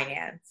personal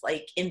finance,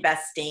 like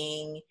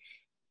investing,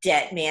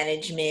 debt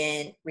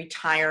management,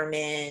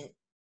 retirement,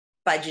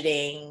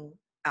 budgeting.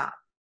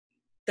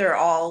 They're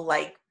all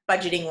like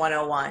budgeting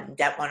 101,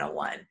 debt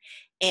 101.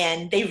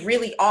 And they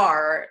really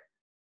are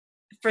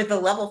for the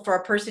level for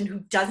a person who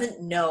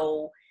doesn't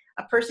know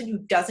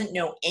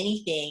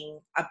anything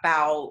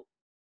about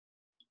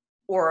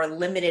or a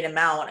limited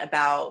amount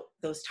about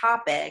those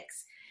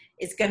topics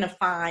is going to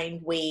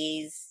find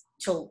ways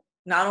to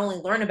not only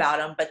learn about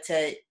them, but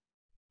to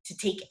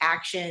take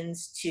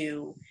actions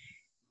to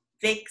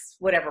fix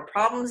whatever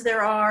problems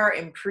there are,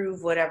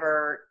 improve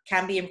whatever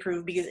can be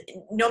improved, because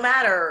no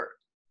matter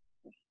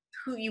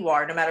who you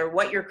are, no matter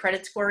what your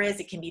credit score is,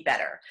 it can be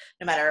better.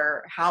 No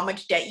matter how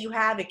much debt you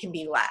have, it can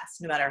be less.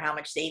 No matter how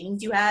much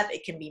savings you have,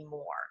 it can be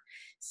more.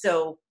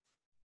 So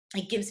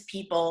it gives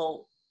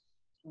people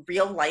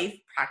real life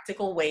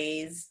practical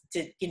ways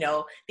to,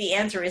 the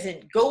answer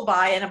isn't go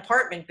buy an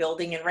apartment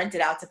building and rent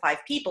it out to 5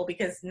 people,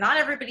 because not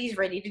everybody's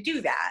ready to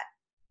do that.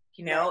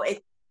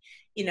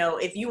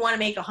 If you want to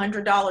make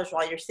 $100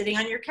 while you're sitting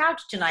on your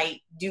couch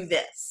tonight, do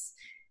this.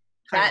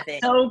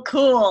 That's so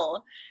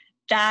cool.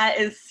 That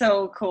is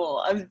so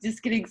cool. I'm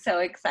just getting so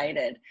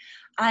excited.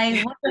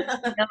 I want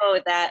to know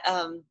that,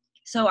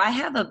 so I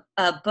have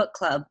a book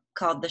club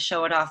called the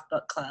Show It Off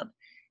Book Club.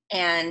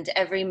 And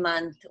every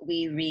month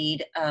we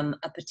read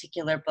a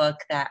particular book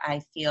that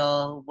I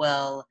feel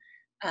will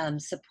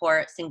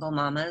support single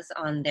mamas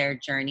on their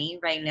journey.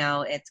 Right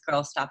now it's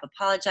Girl Stop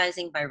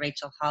Apologizing by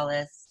Rachel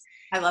Hollis.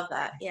 I love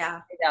that. Yeah.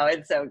 I know,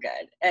 it's so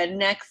good. And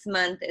next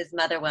month is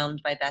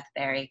Motherwhelmed by Beth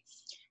Berry.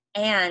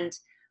 And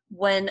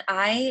when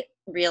I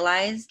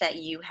realized that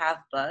you have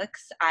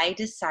books, I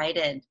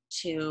decided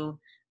to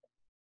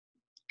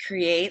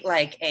create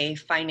like a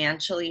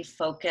financially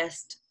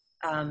focused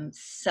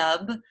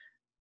sub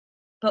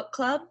book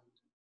club.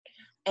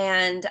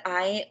 And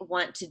I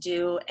want to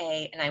do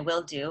and I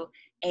will do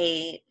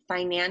a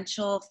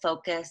financial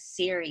focus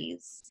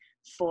series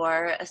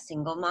for a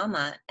single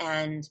mama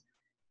and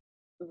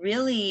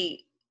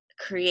really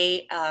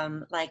create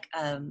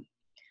an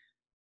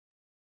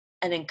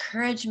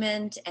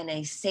encouragement and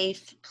a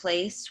safe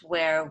place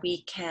where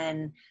we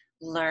can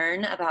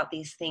learn about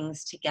these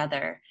things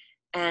together.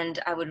 And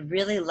I would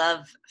really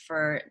love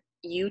for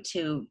you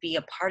to be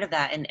a part of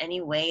that in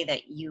any way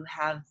that you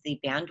have the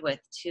bandwidth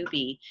to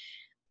be.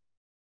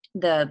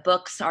 The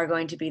books are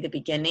going to be the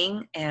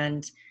beginning,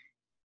 and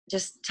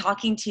just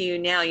talking to you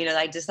now,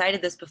 I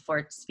decided this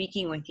before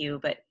speaking with you,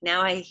 but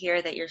now I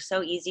hear that you're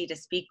so easy to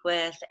speak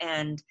with,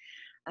 and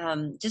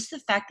just the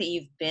fact that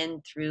you've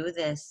been through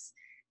this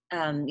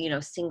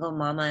single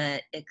mama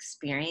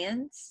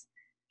experience.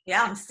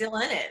 Yeah, I'm still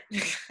in it.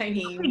 I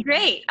mean, okay,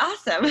 great.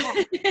 Awesome.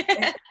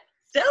 Yeah.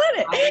 Still in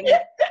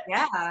it.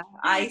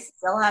 I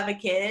still have a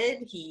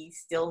kid. He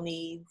still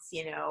needs,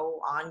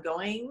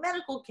 ongoing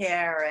medical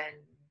care and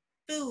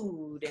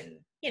food and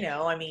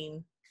I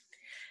mean,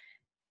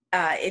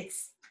 uh,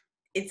 it's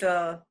it's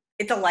a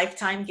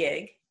lifetime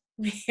gig.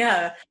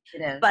 Yeah,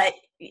 It is. but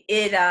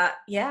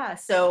yeah.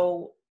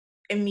 So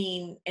I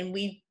mean, and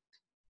we've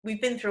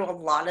been through a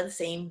lot of the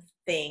same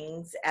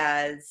things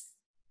as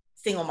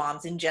single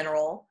moms in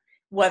general,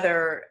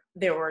 whether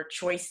there were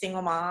choice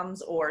single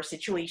moms or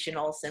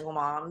situational single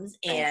moms.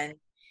 Right. And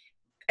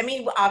I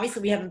mean,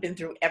 obviously, we haven't been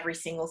through every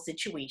single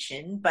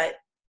situation, but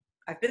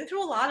I've been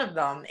through a lot of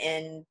them.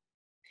 And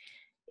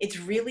it's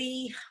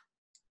really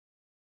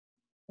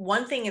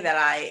one thing that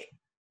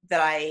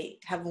I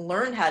have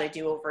learned how to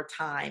do over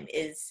time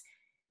is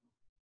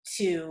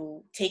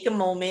to take a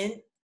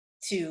moment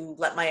to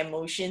let my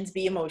emotions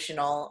be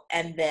emotional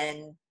and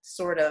then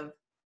sort of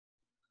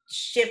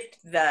shift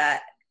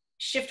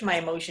my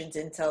emotions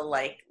into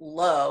like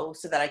low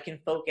so that I can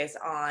focus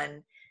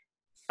on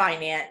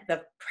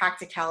the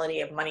practicality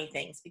of money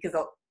things. Because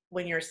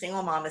when you're a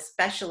single mom,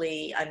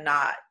 especially a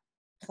not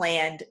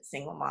planned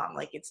single mom,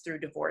 like it's through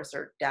divorce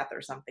or death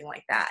or something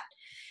like that,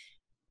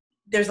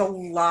 there's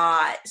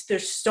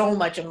so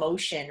much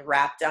emotion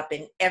wrapped up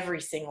in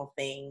every single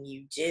thing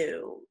you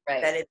do,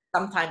 Right. that it's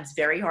sometimes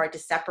very hard to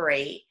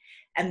separate.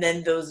 And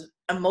then those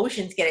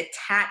emotions get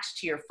attached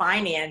to your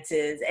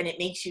finances and it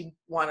makes you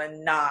want to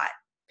not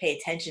pay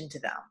attention to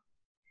them.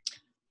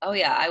 Oh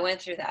yeah, I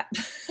went through that.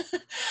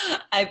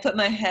 I put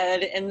my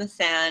head in the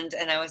sand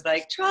and I was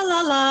like, tra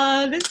la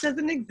la, this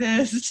doesn't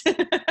exist.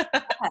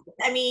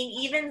 I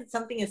mean, even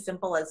something as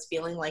simple as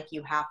feeling like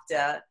you have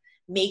to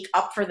make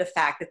up for the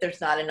fact that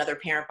there's not another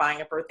parent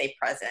buying a birthday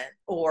present,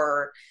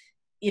 or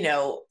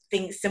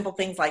simple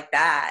things like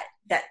that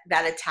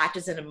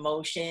attaches an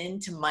emotion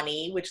to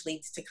money, which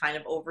leads to kind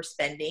of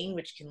overspending,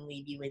 which can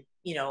leave you with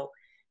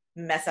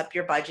mess up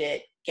your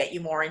budget, get you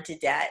more into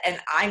debt. And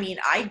I mean,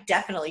 I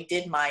definitely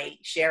did my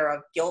share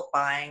of guilt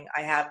buying.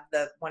 I have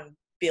the 1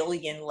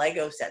 billion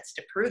Lego sets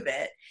to prove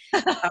it.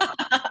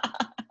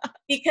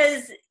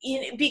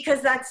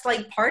 Because that's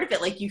like part of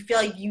it. Like you feel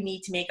like you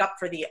need to make up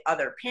for the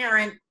other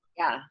parent.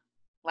 Yeah.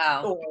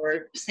 Wow.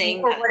 Or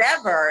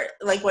whatever,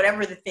 like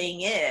whatever the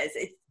thing is.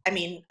 I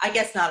mean, I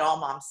guess not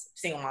all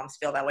single moms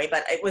feel that way,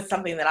 but it was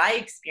something that I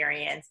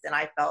experienced, and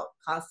I felt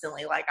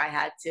constantly like I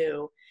had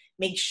to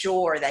make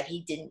sure that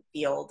he didn't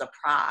feel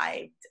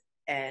deprived.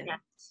 And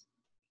yes.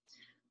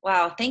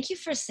 Wow. Thank you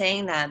for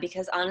saying that,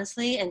 because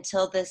honestly,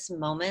 until this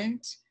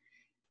moment,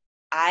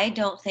 I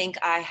don't think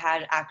I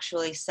had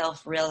actually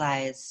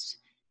self-realized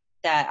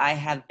that I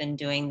have been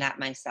doing that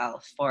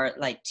myself for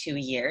like 2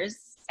 years.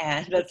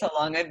 And that's how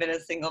long I've been a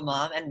single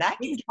mom. And that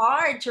it's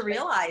hard to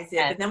realize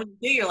it. But then when you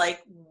do, you're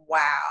like,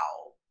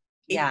 wow.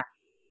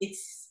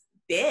 It's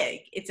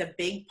big. It's a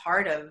big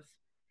part of.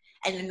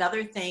 And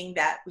another thing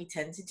that we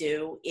tend to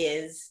do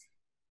is,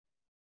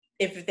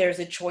 if there's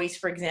a choice,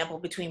 for example,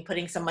 between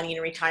putting some money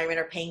in retirement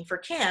or paying for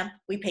camp,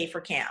 we pay for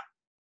camp.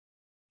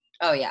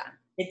 Oh, yeah.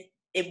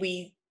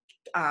 We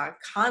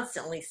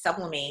constantly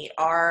sublimate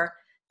our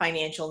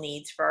financial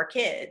needs for our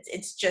kids.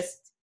 It's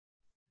just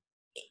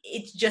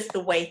the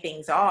way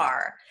things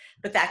are.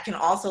 But that can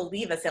also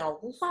leave us in a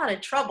lot of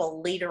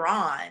trouble later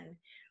on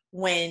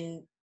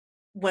when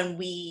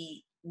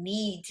we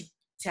need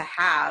to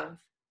have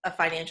a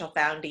financial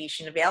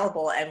foundation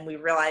available and we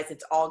realize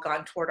it's all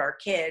gone toward our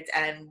kids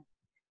and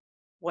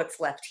what's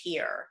left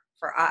here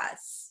for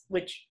us,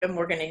 and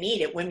we're going to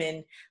need it.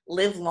 Women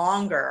live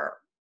longer.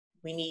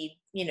 We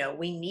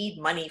need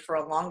money for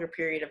a longer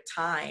period of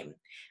time.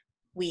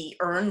 We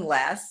earn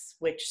less,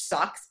 which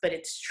sucks, but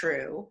it's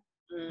true.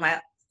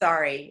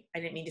 Sorry, I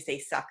didn't mean to say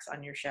sucks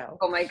on your show.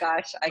 Oh my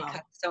gosh, I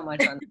cut so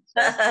much on this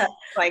show.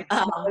 Like,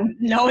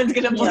 no one's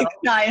going to blink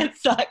an eye. It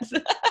sucks.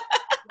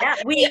 Yeah,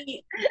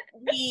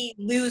 we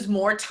lose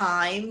more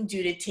time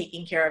due to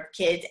taking care of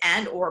kids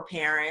and or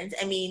parents.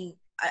 I mean,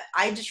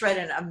 I just read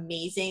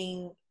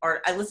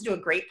I listened to a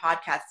great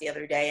podcast the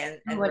other day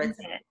and read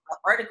some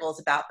articles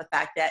about the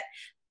fact that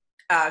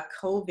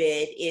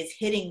COVID is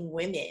hitting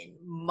women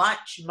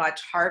much,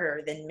 much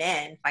harder than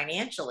men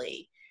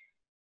financially,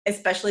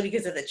 especially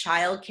because of the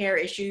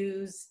childcare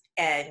issues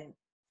and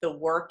the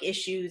work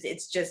issues.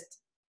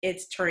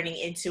 It's turning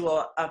into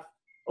a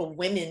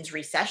women's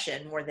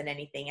recession more than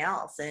anything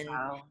else. And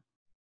wow.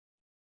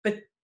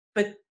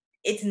 but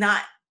it's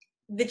not.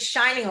 That's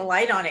shining a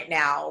light on it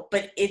now,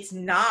 but it's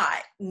not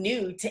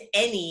new to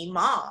any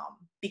mom,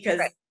 because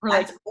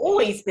that's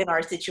always been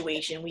our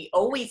situation. We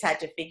always had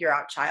to figure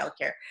out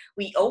childcare.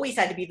 We always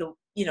had to be the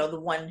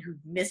one who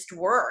missed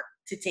work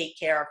to take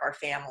care of our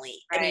family.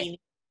 Right. I mean,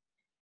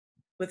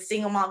 with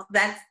single moms,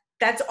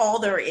 that's all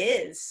there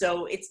is.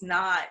 So it's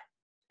not,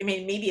 I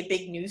mean, maybe a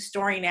big news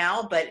story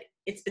now, but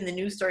it's been the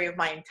news story of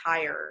my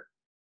entire,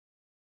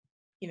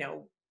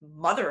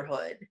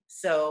 motherhood.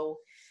 So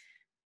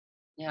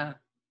yeah.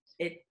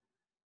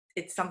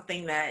 It's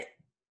something that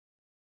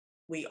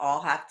we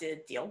all have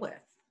to deal with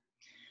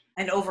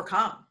and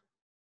overcome.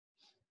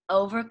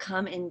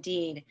 Overcome,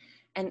 indeed.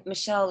 And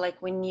Michelle,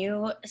 like when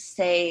you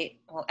say,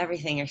 well,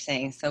 everything you're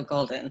saying is so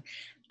golden,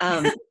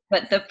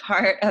 but the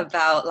part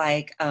about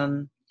like,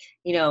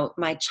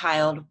 my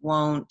child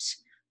won't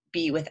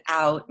be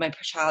without, my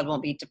child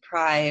won't be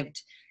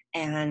deprived.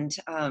 And,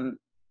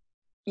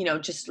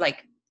 just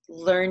like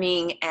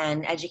learning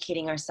and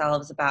educating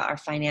ourselves about our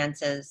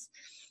finances,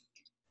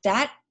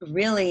 that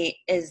really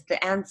is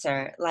the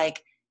answer.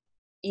 Like,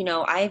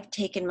 I've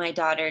taken my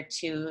daughter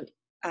to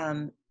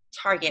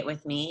Target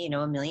with me,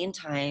 a million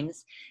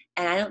times,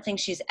 and I don't think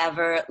she's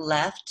ever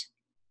left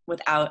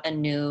without a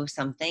new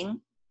something.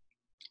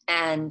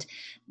 And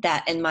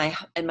that in my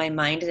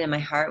mind and in my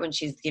heart, when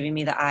she's giving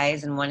me the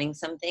eyes and wanting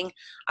something,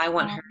 I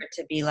want her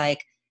to be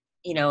like,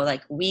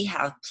 like, we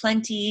have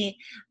plenty,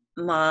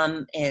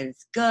 mom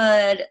is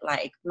good,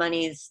 like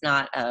money's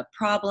not a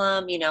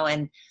problem,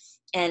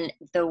 and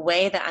the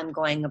way that I'm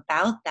going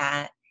about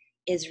that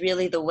is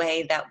really the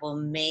way that will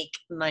make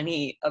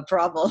money a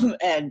problem.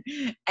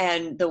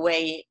 And the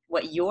way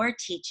what you're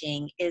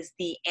teaching is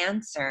the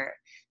answer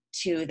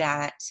to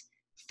that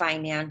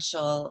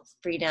financial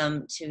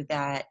freedom, to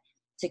that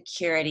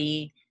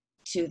security,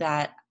 to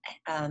that,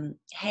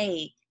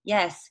 hey,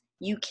 yes,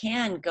 you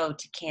can go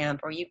to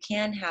camp or you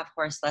can have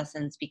horse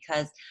lessons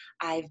because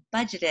I've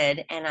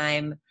budgeted and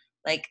I'm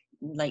like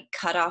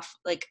cut off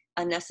like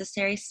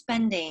unnecessary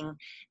spending,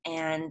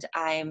 and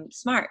I'm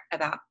smart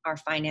about our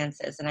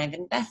finances, and I've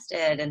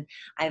invested and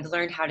I've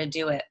learned how to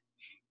do it.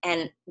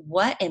 And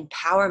what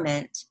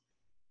empowerment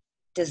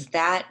does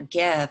that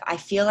give? I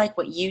feel like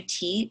what you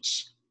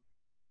teach,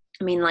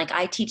 I mean, like,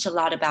 I teach a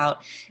lot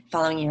about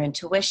following your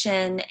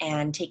intuition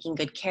and taking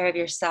good care of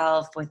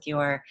yourself with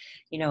your,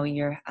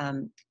 your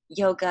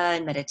yoga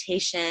and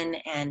meditation,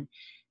 and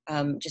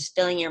just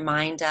filling your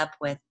mind up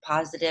with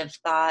positive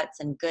thoughts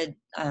and good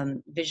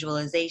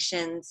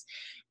visualizations.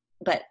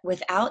 But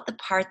without the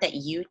part that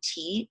you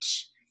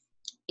teach,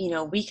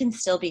 we can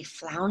still be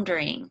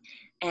floundering.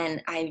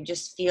 And I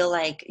just feel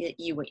like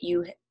what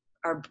you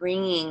are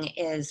bringing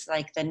is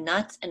like the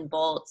nuts and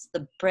bolts,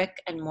 the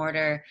brick and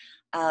mortar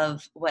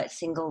of what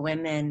single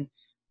women,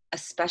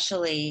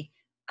 especially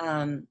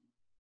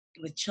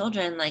with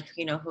children, like,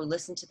 who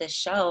listen to this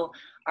show,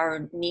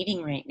 are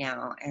needing right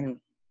now. And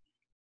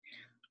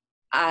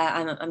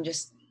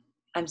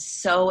I'm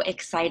so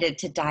excited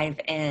to dive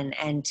in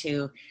and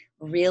to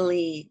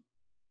really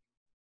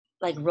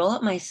like roll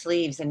up my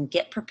sleeves and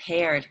get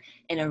prepared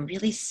in a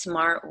really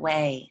smart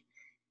way.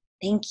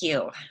 Thank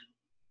you.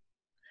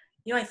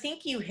 I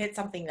think you hit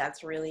something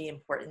that's really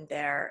important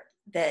there,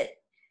 that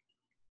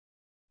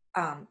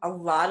a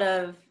lot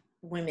of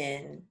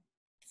women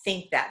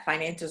think that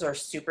finances are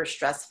super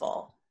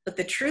stressful. But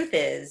the truth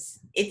is,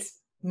 it's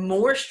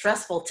more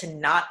stressful to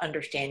not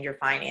understand your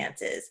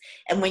finances.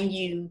 And when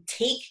you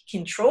take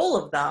control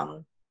of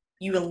them,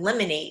 you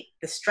eliminate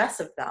the stress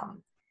of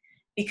them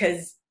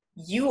because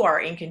you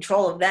are in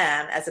control of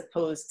them as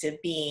opposed to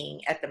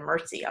being at the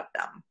mercy of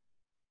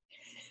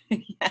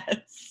them.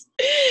 Yes.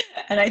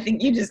 And I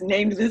think you just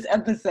named this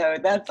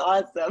episode. That's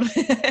awesome.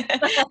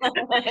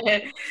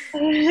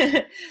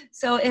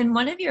 So in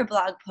one of your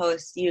blog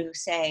posts, you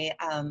say,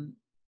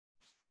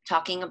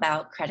 talking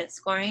about credit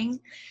scoring,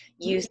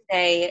 you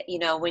say,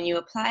 when you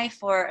apply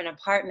for an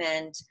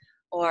apartment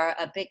or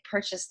a big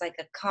purchase like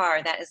a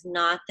car, that is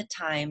not the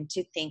time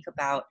to think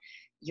about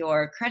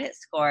your credit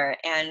score.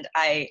 And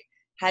I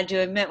had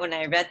to admit, when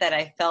I read that,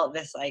 I felt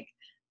this like,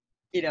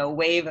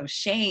 wave of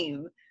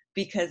shame,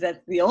 because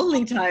that's the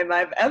only time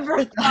I've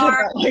ever thought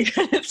about my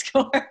credit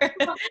score.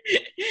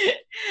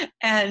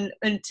 And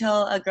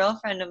until a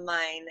girlfriend of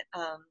mine,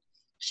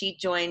 she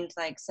joined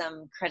like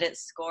some credit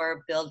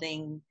score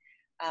building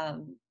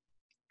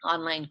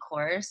online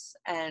course,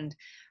 and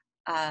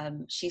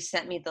she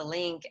sent me the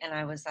link, and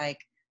I was like,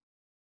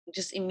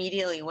 just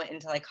immediately went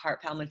into like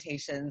heart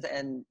palpitations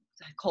and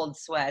cold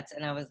sweats,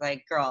 and I was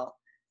like, girl,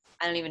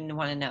 I don't even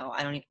want to know.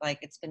 I don't even, like,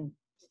 it's been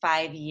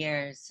 5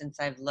 years since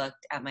I've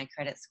looked at my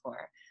credit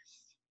score.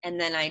 And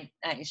then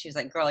she was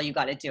like, girl, you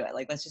got to do it.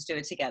 Like, let's just do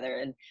it together.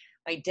 And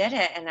I did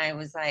it. And I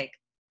was like,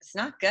 it's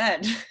not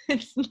good.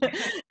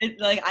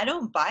 It's like, I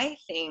don't buy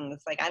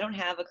things. Like, I don't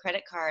have a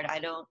credit card. I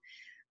don't,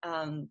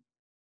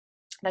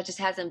 that just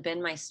hasn't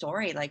been my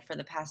story. Like, for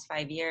the past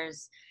 5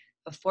 years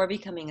before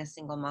becoming a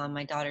single mom,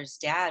 my daughter's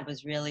dad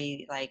was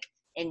really like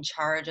in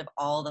charge of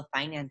all the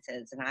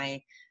finances. And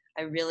I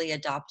really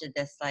adopted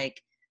this like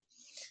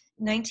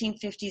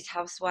 1950s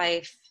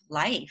housewife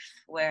life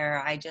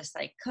where I just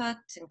like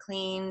cooked and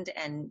cleaned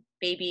and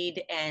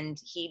babied, and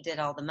he did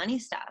all the money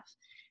stuff.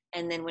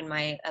 And then when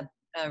my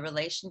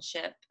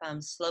relationship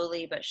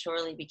slowly but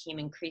surely became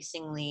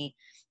increasingly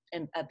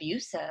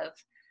abusive,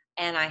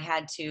 and I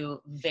had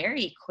to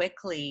very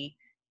quickly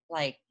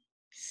like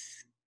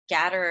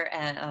scatter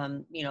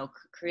and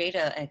create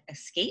a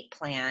escape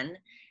plan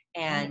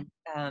and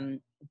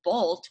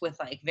bolt with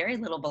like very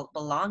little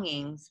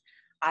belongings,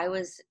 I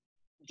was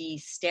the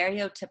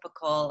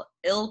stereotypical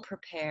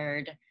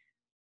ill-prepared,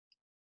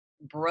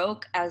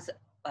 broke as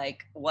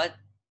like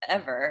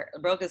whatever,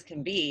 broke as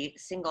can be,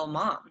 single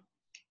mom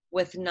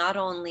with not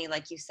only,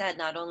 like you said,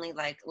 not only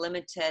like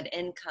limited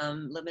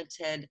income,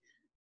 limited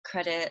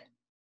credit,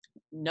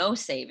 no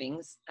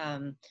savings.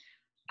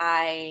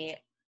 I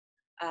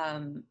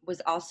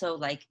was also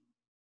like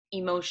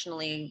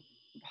emotionally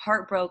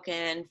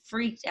heartbroken,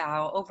 freaked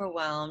out,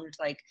 overwhelmed,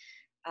 like,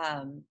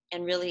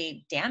 and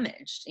really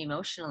damaged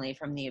emotionally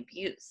from the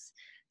abuse.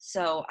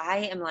 So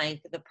I am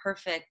like the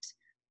perfect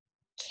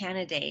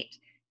candidate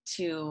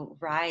to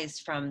rise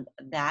from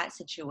that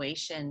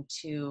situation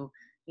to,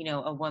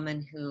 a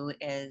woman who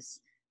is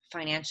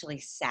financially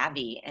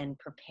savvy and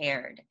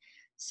prepared.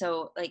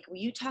 So like, will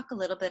you talk a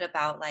little bit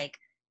about like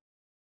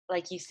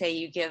you say,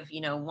 you give,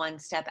 one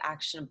step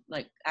action,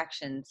 like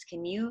actions.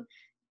 Can you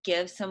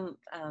give some,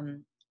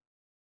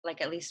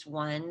 like at least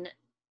one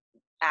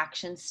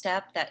action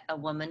step that a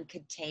woman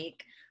could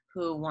take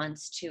who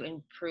wants to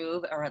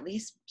improve or at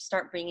least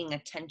start bringing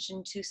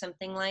attention to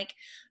something like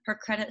her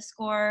credit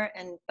score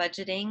and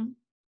budgeting?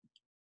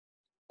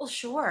 Well,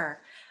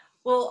 sure.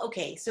 Well,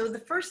 okay. So the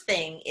first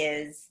thing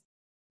is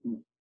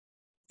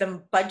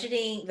the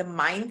budgeting, the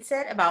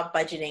mindset about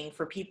budgeting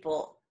for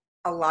people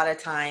a lot of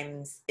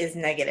times is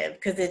negative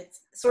because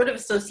it's sort of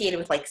associated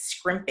with like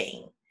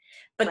scrimping.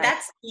 But Right.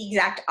 that's the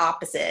exact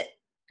opposite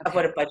of Okay.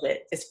 what a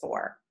budget is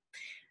for.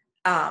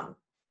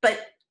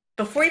 But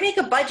before you make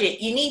a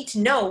budget, you need to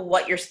know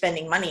what you're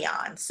spending money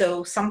on.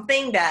 So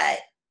something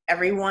that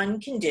everyone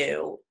can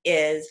do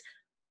is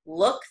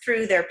look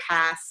through their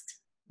past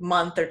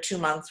month or 2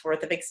 months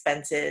worth of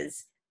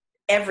expenses,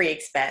 every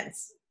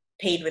expense,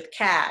 paid with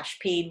cash,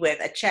 paid with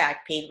a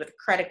check, paid with a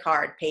credit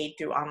card, paid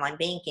through online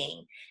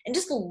banking, and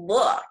just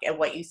look at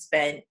what you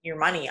spent your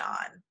money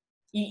on.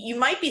 You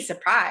might be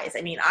surprised.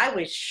 I mean, I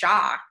was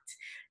shocked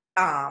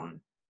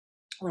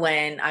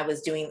when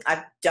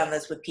I've done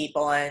this with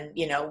people, and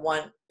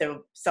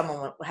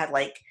someone had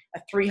like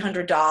a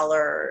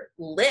 $300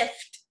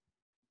 Lyft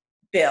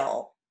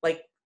bill,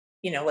 like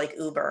like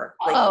Uber.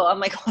 Like, Oh, I'm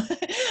like,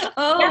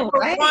 oh, yeah, for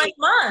right. 1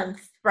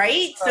 month,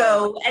 right? Oh.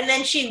 So, and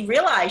then she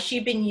realized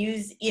she'd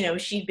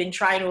been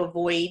trying to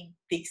avoid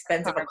the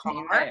expense of a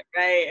car.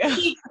 Right.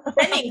 She's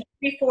spending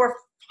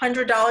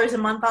 $300-400 a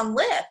month on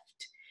Lyft.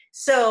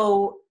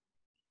 So,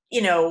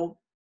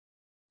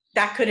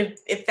 that could have,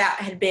 if that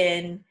had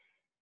been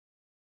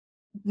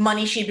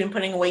money she'd been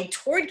putting away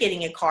toward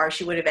getting a car,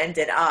 she would have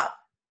ended up,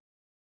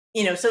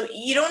 so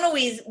you don't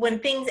always,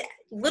 when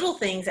little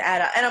things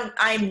add up. And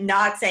I'm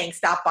not saying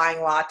stop buying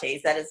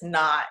lattes. That is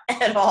not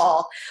at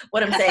all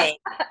what I'm saying.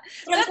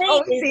 What I'm saying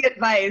always is, the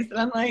advice. And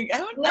I'm like, I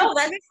don't know.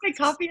 That makes my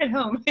coffee at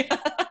home.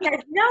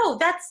 no,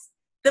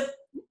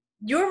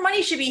 your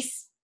money should be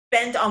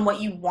spent on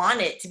what you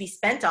want it to be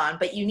spent on,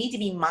 but you need to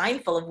be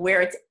mindful of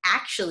where it's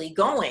actually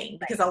going,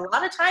 because a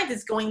lot of times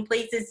it's going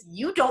places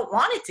you don't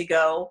want it to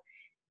go,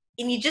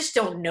 and you just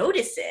don't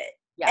notice it.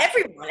 Yeah.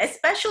 Everyone,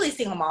 especially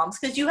single moms,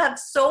 because you have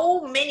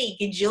so many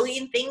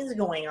gajillion things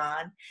going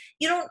on.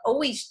 You don't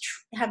always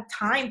have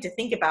time to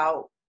think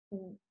about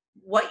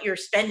what you're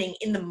spending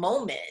in the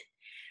moment.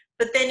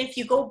 But then if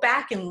you go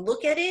back and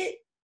look at it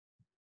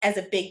as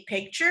a big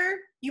picture,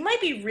 you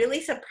might be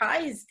really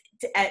surprised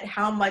at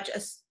how much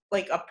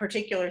a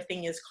particular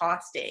thing is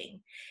costing,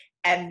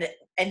 and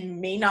that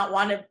may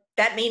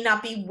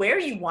not be where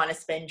you want to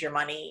spend your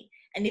money.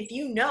 And if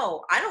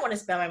I don't want to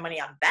spend my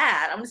money on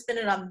that, I'm going to spend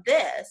it on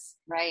this.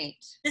 Right.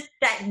 Just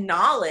that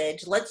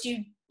knowledge lets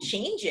you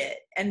change it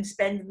and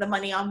spend the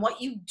money on what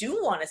you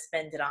do want to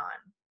spend it on.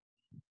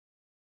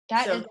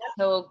 That is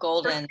so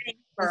golden.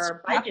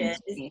 For budget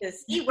is to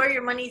see where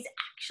your money's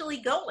actually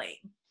going.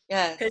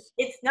 Yes. Because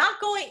it's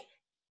not going,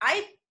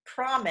 I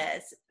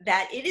promise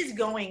that it is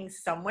going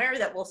somewhere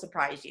that will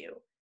surprise you.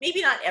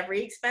 Maybe not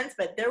every expense,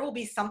 but there will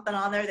be something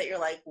on there that you're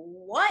like,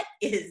 what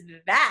is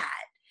that?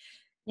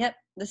 Yep.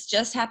 This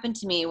just happened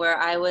to me where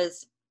I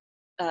was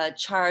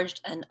charged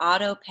an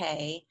auto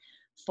pay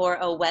for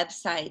a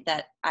website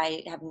that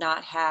I have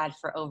not had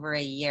for over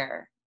a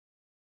year.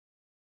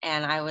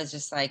 And I was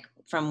just like,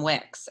 from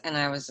Wix. And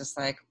I was just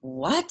like,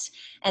 what?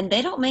 And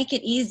they don't make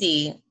it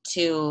easy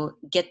to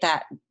get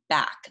that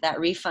back. That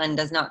refund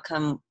does not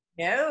come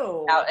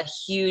without a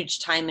huge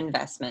time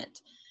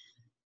investment.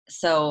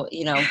 So,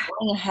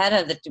 going ahead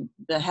of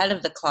the head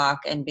of the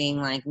clock and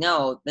being like,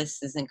 no,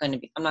 this isn't going to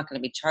be, I'm not going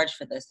to be charged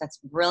for this. That's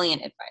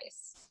brilliant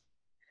advice.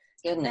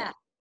 Goodness. Yeah.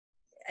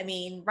 I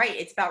mean, right.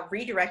 It's about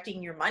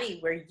redirecting your money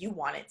where you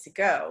want it to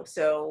go.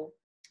 So,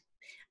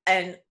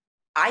 and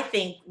I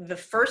think the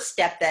first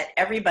step that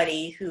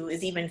everybody who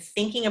is even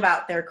thinking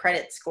about their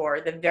credit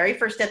score, the very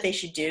first step they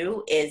should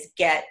do is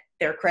get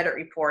their credit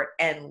report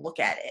and look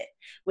at it,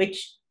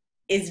 which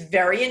is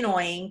very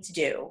annoying to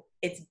do.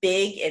 It's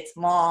big, it's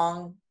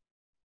long.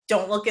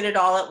 Don't look at it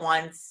all at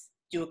once.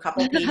 Do a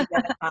couple pages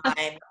at a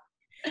time.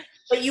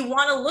 But you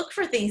want to look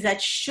for things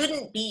that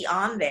shouldn't be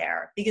on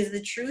there, because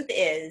the truth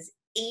is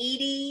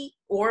 80%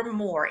 or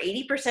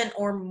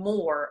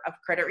more of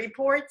credit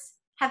reports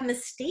have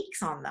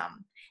mistakes on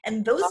them.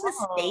 And those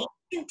mistakes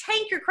can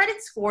tank your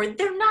credit score.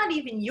 They're not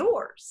even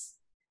yours.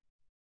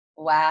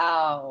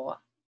 Wow.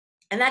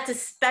 And that's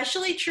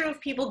especially true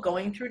of people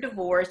going through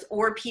divorce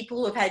or people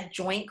who have had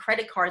joint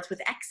credit cards with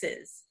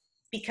exes,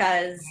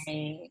 because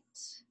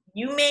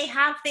you may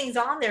have things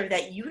on there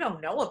that you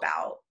don't know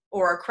about.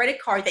 or a credit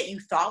card that you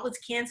thought was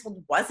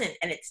canceled wasn't,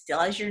 and it still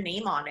has your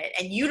name on it,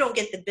 and you don't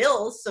get the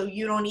bills, so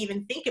you don't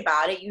even think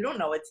about it. You don't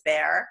know it's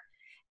there.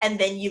 And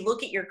then you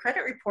look at your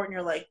credit report and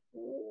you're like,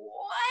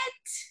 what?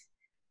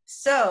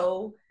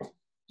 So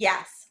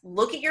yes,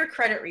 look at your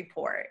credit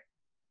report.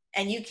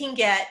 And you can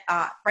get,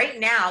 right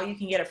now, you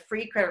can get a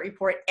free credit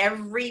report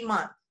every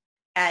month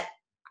at,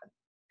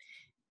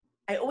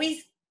 I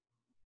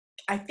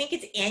think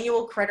it's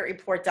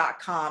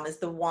annualcreditreport.com is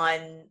the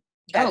one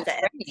that the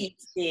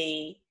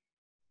FTC,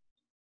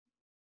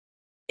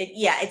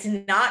 it's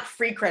not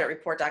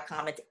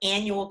freecreditreport.com. It's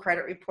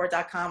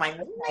annualcreditreport.com. I'm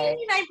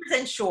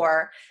 99%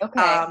 sure.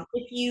 Okay.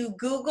 If you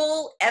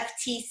Google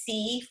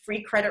FTC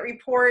free credit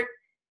report,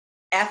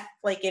 F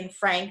like in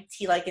Frank,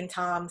 T like in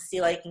Tom,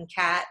 C like in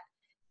cat,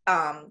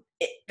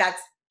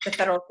 that's the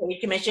Federal Trade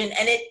Commission.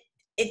 And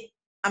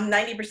I'm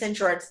 90%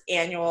 sure it's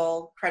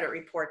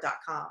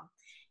annualcreditreport.com.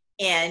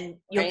 And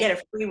you'll get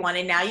a free one.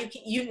 And now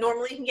you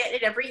normally can get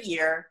it every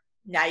year.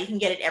 Now you can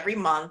get it every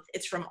month.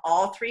 It's from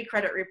all 3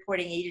 credit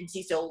reporting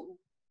agencies. So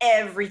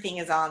everything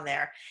is on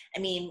there. I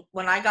mean,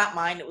 when I got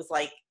mine, it was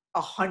like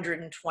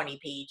 120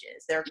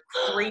 pages. They're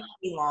crazy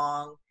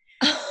long.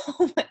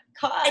 Oh my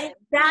God.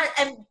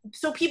 And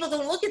so people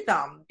don't look at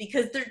them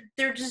because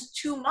they're just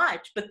too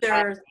much, but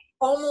there's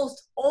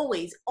almost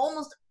always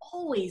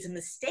a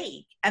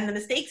mistake. And the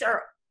mistakes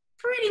are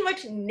pretty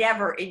much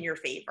never in your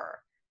favor.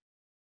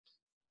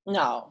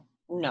 No,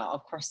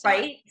 of course not.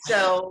 Right?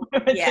 So,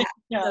 yeah.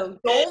 So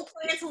don't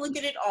plan to look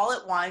at it all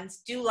at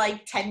once. Do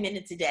like 10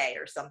 minutes a day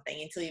or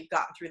something until you've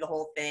gotten through the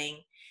whole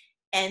thing.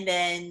 And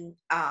then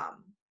I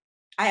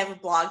have a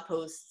blog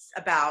post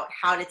about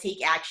how to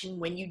take action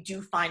when you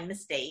do find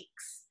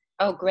mistakes.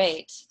 Oh,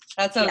 great.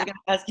 That's what I was going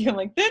to ask you. I'm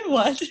like, then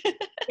what?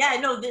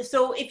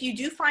 So if you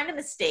do find a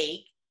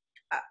mistake,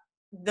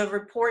 the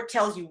report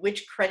tells you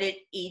which credit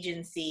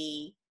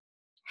agency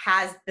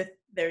has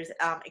there's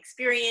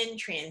Experian,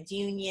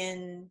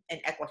 TransUnion,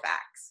 and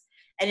Equifax.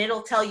 And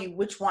it'll tell you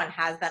which one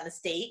has that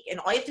mistake. And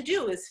all you have to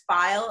do is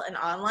file an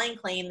online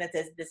claim that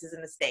says this is a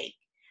mistake.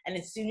 And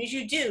as soon as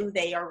you do,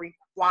 they are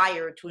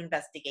required to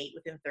investigate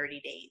within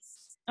 30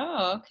 days.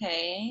 Oh,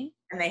 okay.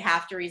 And they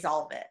have to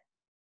resolve it.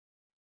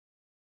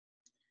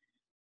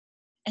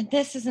 And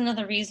this is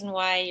another reason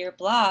why your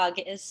blog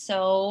is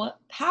so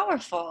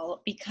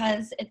powerful,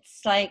 because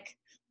it's like,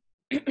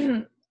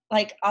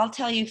 like I'll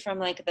tell you from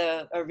like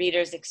a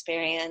reader's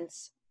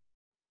experience,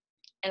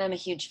 and I'm a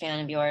huge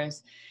fan of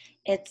yours.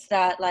 It's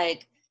that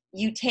like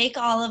you take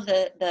all of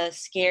the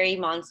scary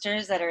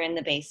monsters that are in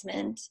the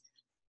basement,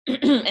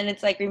 and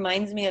it's like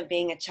reminds me of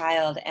being a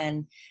child,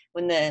 and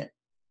when the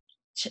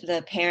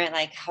parent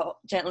like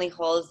gently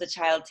holds the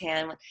child's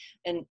hand,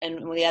 and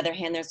with the other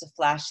hand there's a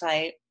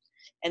flashlight,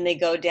 and they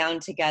go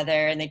down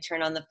together and they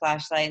turn on the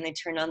flashlight and they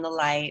turn on the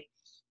light,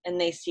 and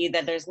they see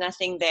that there's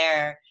nothing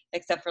there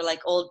except for like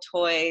old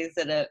toys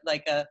and a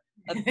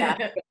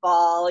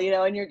basketball,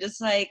 and you're just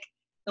like,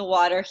 the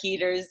water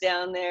heaters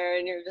down there,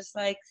 and you're just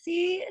like,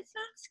 see, it's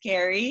not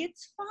scary,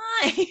 it's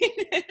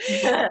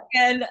fine.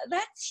 And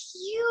that's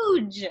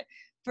huge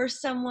for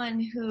someone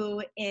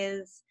who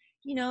is,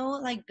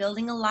 like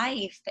building a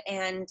life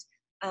and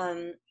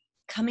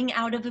coming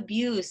out of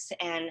abuse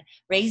and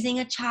raising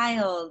a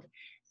child,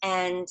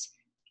 and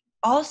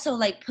also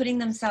like putting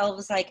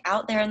themselves like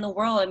out there in the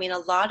world. I mean, a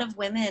lot of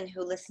women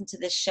who listen to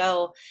this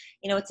show,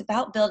 it's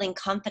about building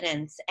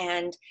confidence.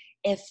 And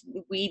if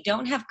we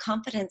don't have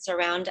confidence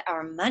around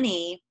our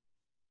money,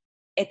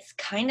 it's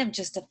kind of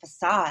just a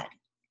facade,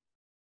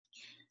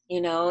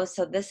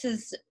 so this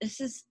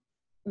is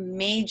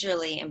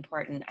majorly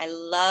important. I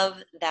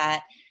love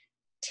that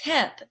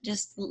tip,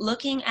 just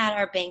looking at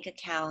our bank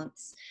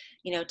accounts,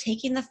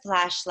 taking the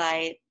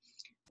flashlight,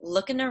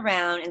 looking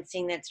around and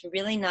seeing that it's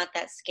really not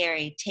that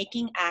scary,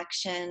 taking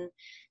action,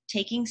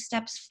 taking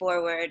steps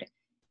forward.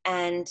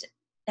 And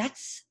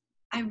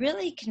I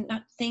really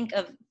cannot think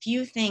of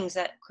few things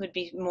that could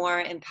be more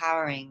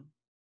empowering.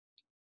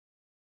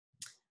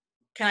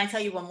 Can I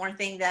tell you one more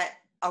thing that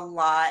a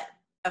lot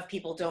of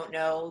people don't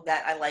know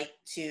that I like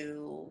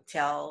to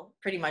tell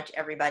pretty much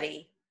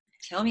everybody?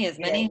 Tell me as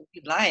many as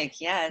you'd like,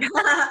 yes.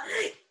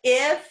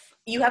 If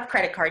you have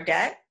credit card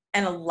debt,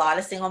 and a lot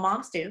of single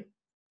moms do,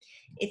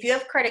 if you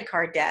have credit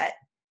card debt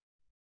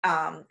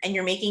and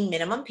you're making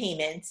minimum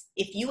payments,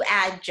 if you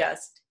add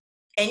just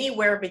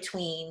anywhere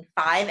between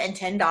 $5 and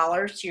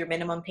 $10 to your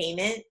minimum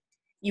payment,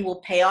 you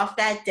will pay off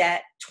that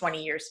debt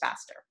 20 years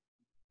faster.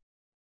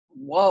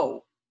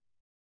 Whoa.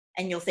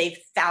 And you'll save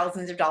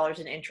thousands of dollars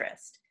in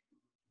interest.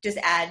 Just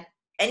add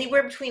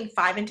anywhere between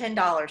 $5 and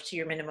 $10 to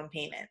your minimum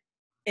payment.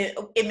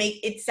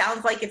 It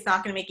sounds like it's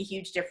not going to make a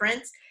huge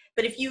difference,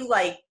 but if you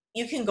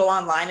you can go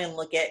online and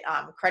look at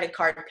credit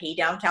card pay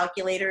down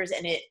calculators,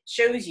 and it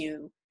shows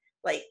you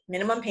like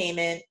minimum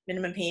payment,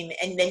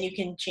 and then you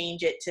can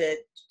change it to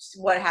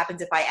what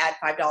happens if I add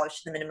 $5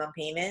 to the minimum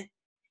payment,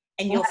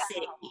 and you'll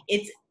see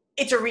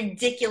it's a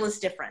ridiculous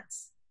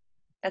difference.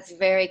 That's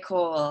very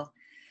cool.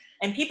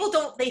 And people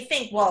they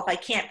think, well, if I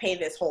can't pay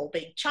this whole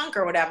big chunk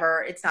or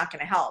whatever, it's not going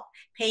to help.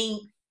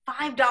 Paying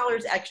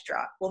 $5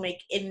 extra will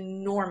make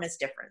enormous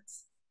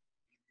difference.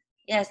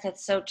 Yes,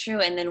 that's so true.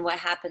 And then what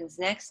happens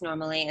next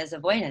normally is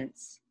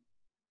avoidance.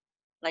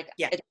 Like,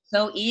 Yeah. it's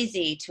so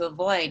easy to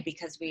avoid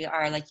because we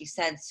are, like you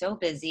said, so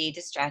busy,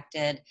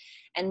 distracted,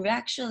 and we're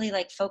actually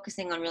like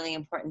focusing on really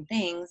important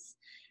things.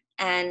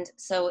 And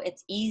so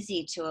it's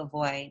easy to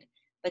avoid.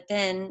 But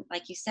then,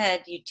 like you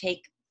said, you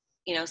take,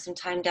 some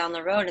time down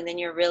the road and then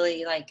you're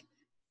really like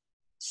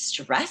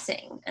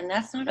stressing, and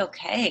that's not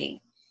okay.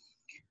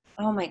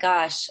 Oh my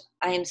gosh,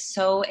 I am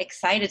so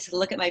excited to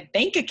look at my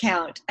bank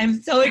account.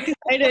 I'm so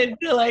excited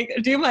to like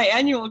do my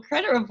annual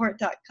credit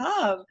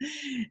report.com.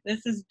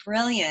 This is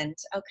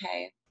brilliant.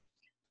 Okay.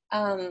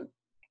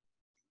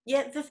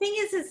 Yeah, the thing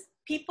is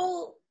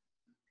people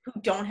who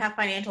don't have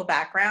financial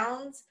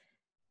backgrounds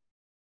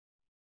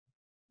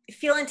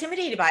feel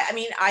intimidated by it. I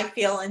mean, I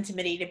feel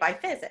intimidated by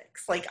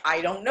physics. Like,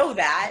 I don't know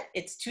that.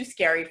 It's too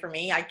scary for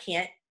me. I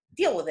can't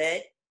deal with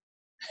it.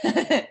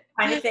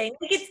 Kind of thing.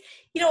 Like, it's,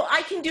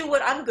 I can do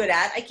what I'm good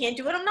at. I can't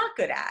do what I'm not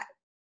good at.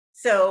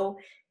 So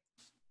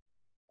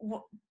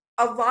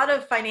a lot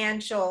of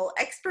financial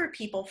expert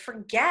people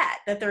forget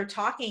that they're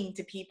talking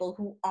to people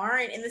who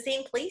aren't in the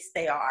same place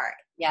they are.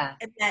 Yeah.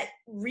 And that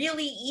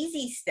really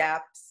easy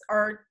steps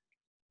are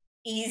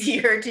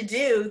easier to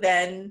do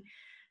than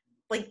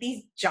like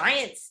these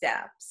giant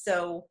steps.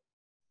 So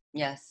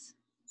yes,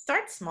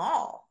 start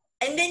small.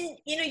 And then,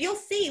 you'll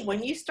see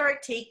when you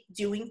start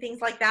doing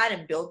things like that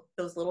and build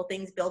those little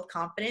things, build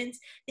confidence,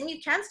 then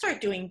you can start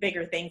doing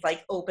bigger things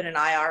like open an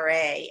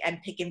IRA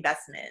and pick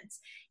investments.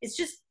 It's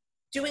just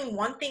doing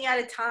one thing at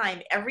a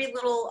time. Every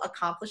little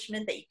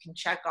accomplishment that you can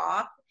check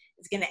off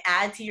is going to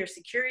add to your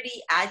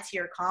security, add to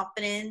your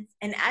confidence,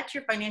 and add to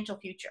your financial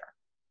future.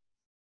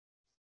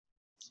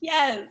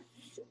 Yes.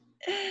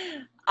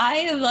 I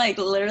am like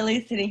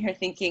literally sitting here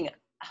thinking,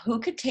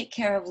 who could take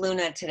care of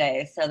Luna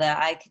today so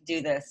that I could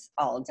do this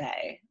all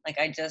day? Like,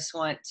 I just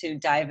want to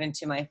dive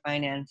into my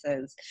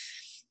finances.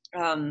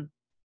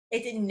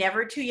 It's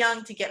never too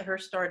young to get her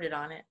started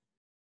on it.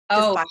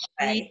 Oh,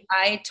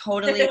 I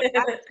totally,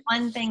 that's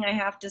one thing I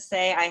have to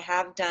say I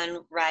have done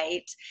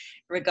right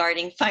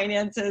regarding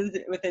finances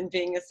within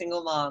being a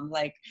single mom.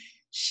 Like,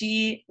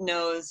 she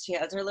knows, she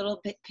has her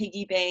little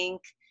piggy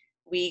bank.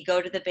 We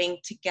go to the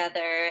bank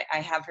together. I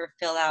have her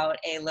fill out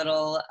a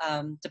little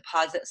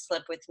deposit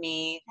slip with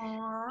me.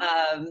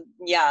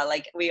 Yeah,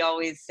 like we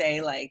always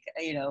say, like,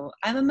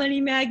 I'm a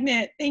money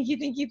magnet. Thank you,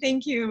 thank you,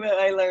 thank you.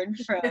 I learned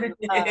from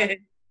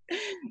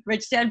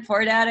Rich Dad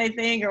Poor Dad, I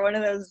think, or one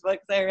of those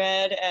books I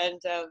read. And,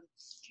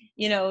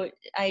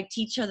 I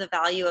teach her the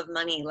value of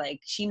money. Like,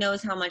 she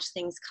knows how much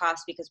things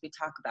cost because we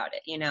talk about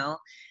it,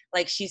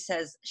 like she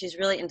says she's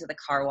really into the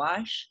car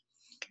wash.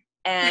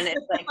 And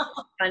it's like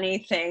a funny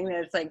thing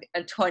that it's like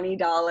a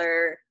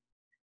 $20,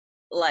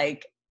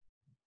 like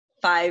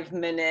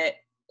 5-minute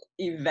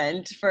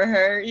event for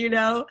her,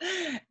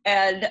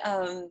 and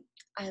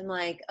I'm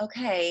like,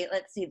 okay,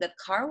 let's see, the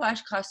car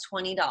wash costs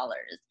 $20.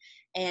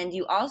 And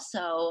you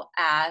also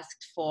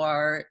asked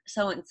for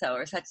so-and-so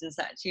or such and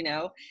such,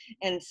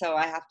 and so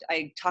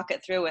I talk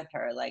it through with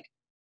her, like,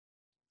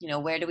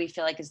 where do we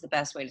feel like is the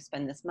best way to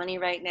spend this money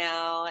right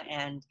now?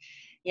 And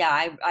yeah,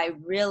 I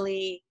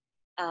really,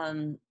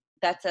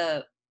 that's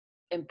a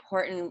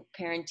important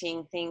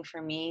parenting thing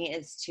for me,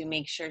 is to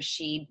make sure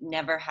she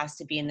never has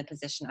to be in the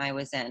position I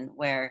was in,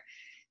 where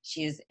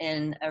she's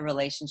in a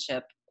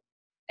relationship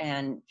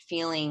and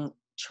feeling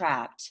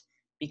trapped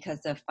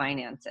because of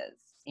finances,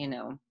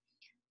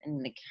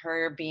 and like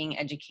her being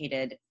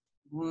educated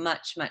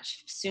much,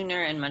 much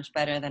sooner and much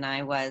better than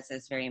I was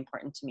is very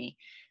important to me.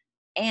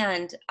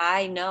 And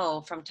I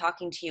know from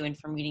talking to you and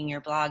from reading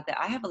your blog that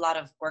I have a lot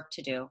of work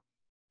to do,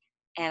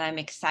 and I'm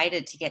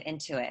excited to get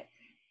into it.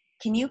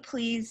 Can you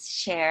please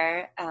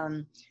share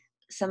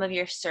some of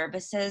your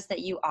services that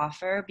you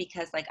offer?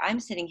 Because like, I'm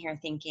sitting here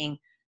thinking,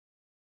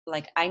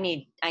 like, I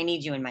need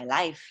you in my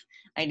life.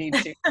 I need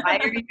to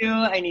hire you.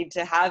 I need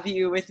to have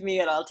you with me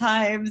at all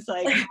times.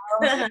 Like,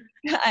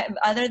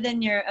 other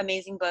than your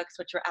amazing books,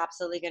 which we're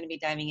absolutely going to be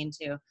diving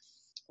into,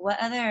 what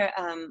other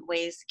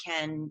ways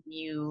can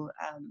you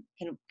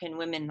can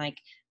women like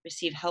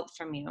receive help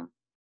from you?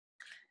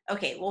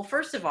 Okay, well,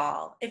 first of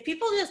all, if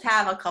people just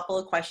have a couple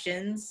of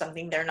questions,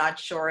 something they're not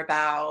sure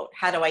about,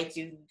 how do I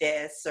do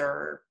this,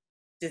 or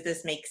does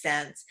this make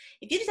sense?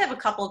 If you just have a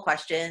couple of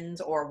questions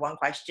or one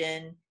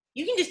question,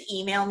 you can just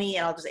email me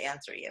and I'll just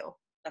answer you.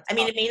 I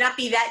mean, it may not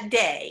be that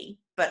day,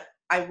 but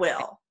I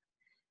will.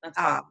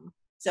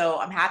 So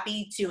I'm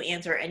happy to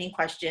answer any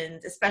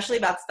questions, especially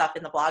about stuff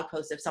in the blog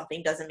post. If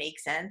something doesn't make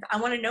sense, I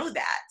want to know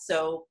that.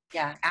 So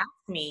yeah, ask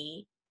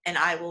me and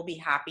I will be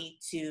happy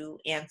to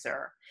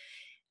answer.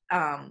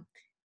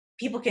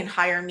 People can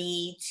hire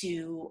me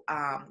to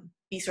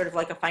be sort of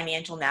like a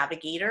financial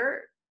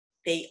navigator.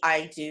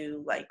 I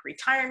do like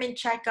retirement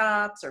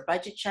checkups or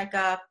budget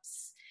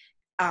checkups.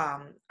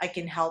 I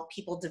can help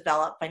people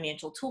develop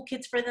financial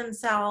toolkits for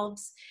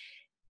themselves.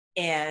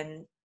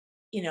 And,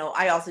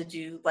 I also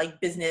do like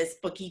business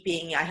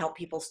bookkeeping. I help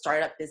people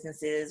start up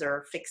businesses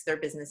or fix their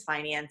business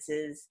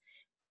finances.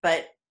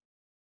 But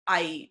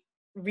I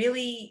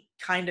really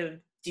kind of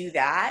do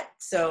that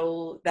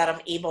so that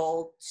I'm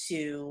able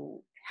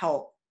to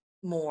help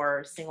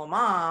more single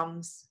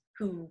moms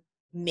who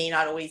may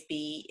not always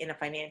be in a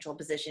financial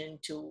position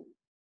to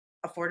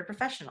afford a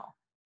professional.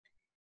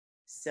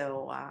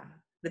 So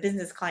the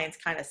business clients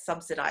kind of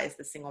subsidize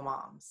the single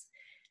moms.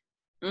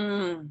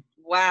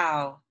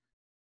 Wow.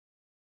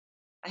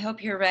 I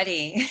hope you're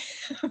ready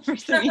for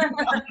some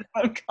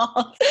phone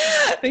calls,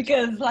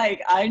 because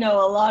like I know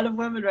a lot of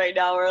women right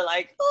now are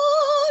like,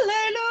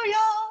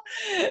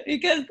 hallelujah,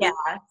 because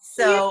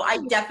so I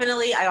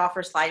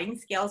offer sliding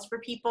scales for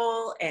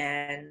people,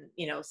 and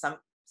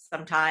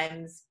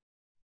sometimes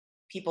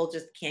people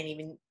just can't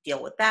even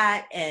deal with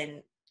that,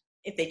 and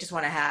if they just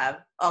want to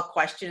have a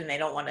question and they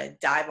don't want to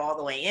dive all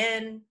the way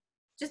in,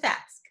 just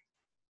ask.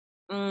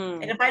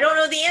 And if I don't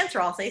know the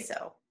answer, I'll say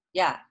so.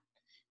 Yeah,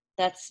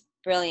 that's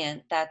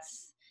brilliant.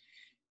 That's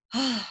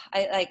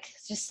I like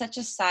just such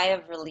a sigh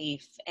of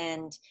relief.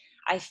 And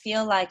I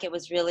feel like it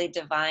was really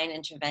divine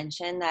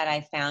intervention that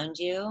I found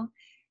you,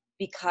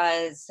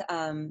 because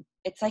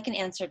it's like an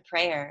answered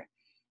prayer.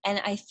 And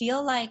I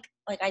feel like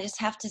I just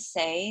have to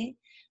say,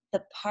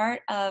 the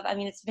part of, I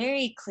mean, it's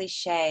very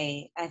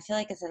cliche. I feel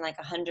like it's in like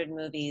 100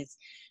 movies,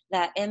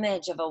 that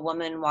image of a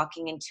woman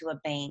walking into a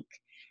bank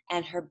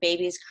and her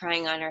baby's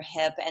crying on her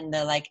hip, and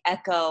the like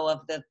echo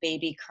of the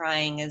baby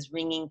crying is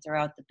ringing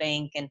throughout the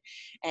bank,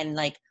 and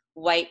like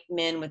white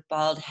men with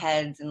bald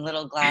heads and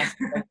little glasses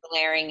are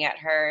glaring at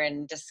her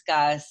in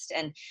disgust,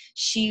 and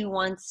she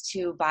wants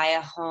to buy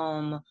a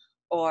home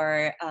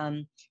or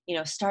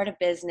start a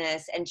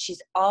business, and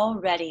she's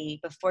already,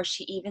 before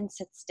she even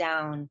sits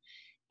down,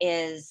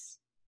 is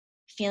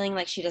feeling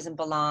like she doesn't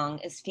belong,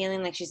 is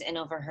feeling like she's in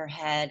over her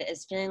head,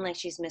 is feeling like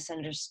she's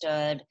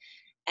misunderstood,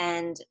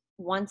 and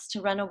wants to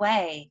run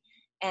away.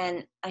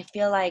 And I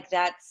feel like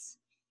that's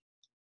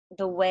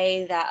the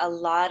way that a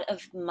lot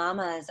of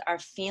mamas are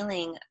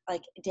feeling,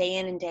 like day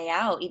in and day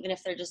out, even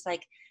if they're just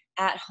like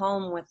at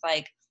home with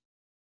like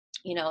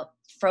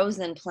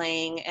Frozen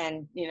playing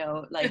and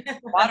like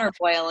water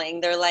boiling.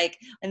 They're like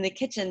in the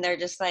kitchen, they're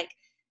just like,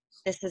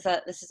 this is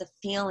a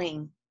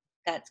feeling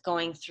that's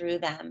going through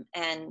them,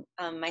 and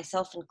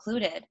myself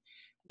included.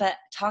 But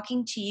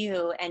talking to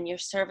you and your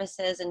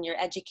services and your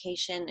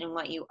education and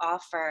what you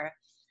offer,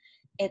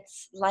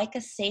 it's like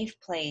a safe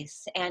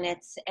place, and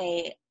it's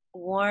a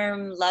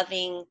warm,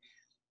 loving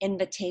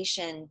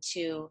invitation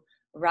to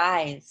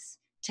rise,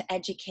 to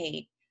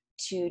educate,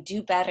 to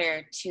do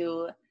better,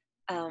 to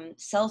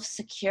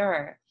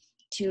self-secure,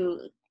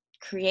 to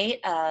create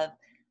a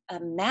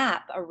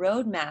map, a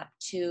roadmap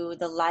to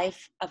the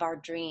life of our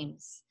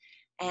dreams.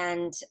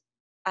 And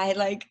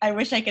I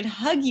wish I could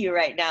hug you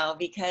right now,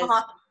 because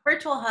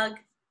virtual hug.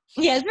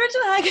 Yes,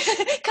 virtual hug.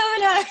 Come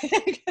and hug.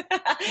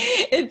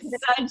 It's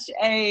such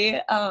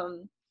a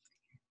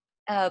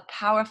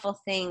powerful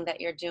thing that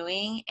you're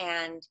doing,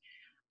 and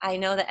I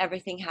know that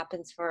everything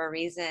happens for a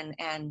reason,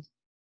 and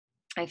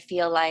I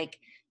feel like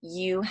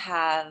you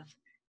have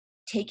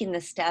taken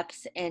the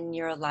steps in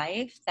your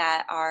life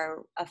that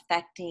are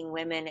affecting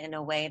women in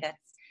a way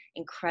that's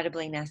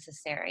incredibly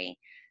necessary.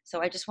 So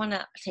I just want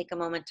to take a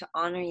moment to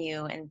honor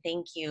you and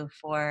thank you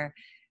for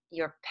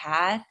your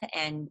path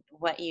and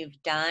what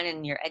you've done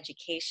and your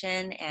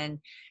education, and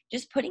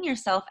just putting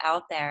yourself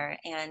out there,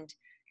 and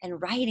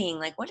writing.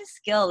 Like, what a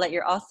skill that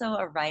you're also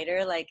a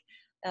writer. Like,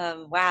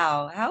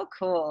 wow, how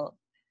cool.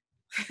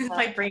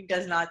 My brain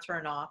does not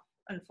turn off,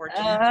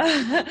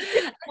 unfortunately.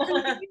 It's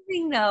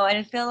amazing though. And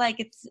I feel like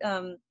it's,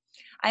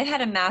 I had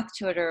a math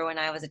tutor when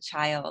I was a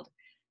child,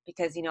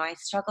 because, I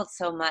struggled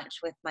so much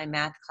with my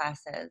math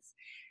classes,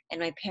 and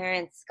my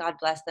parents, God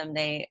bless them,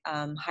 they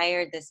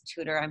hired this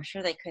tutor. I'm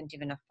sure they couldn't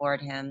even afford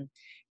him.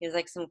 He was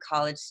like some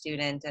college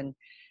student. And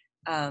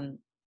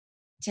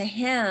to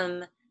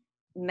him,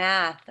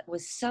 math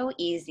was so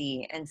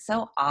easy and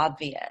so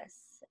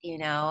obvious,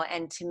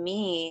 and to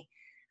me,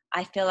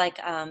 I feel like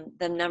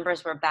the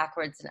numbers were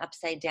backwards and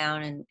upside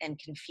down and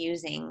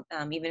confusing,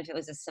 even if it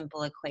was a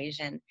simple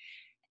equation.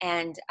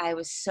 And I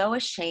was so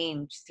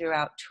ashamed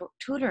throughout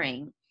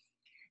tutoring,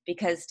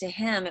 because to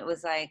him it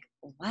was like,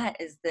 what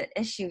is the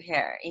issue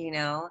here,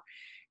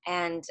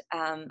 And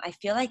I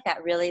feel like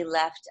that really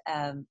left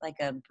like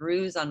a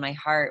bruise on my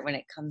heart when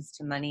it comes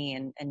to money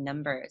and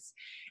numbers.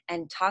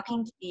 And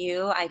talking to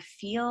you, I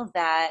feel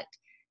that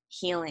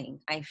healing.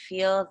 I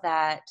feel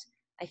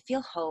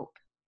hope.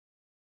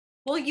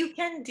 Well, you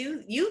can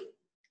do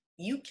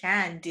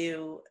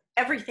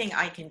everything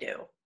I can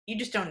do. You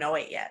just don't know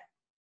it yet.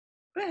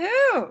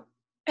 Woohoo!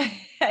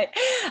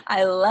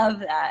 I love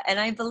that. And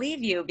I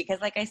believe you, because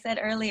like I said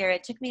earlier,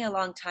 it took me a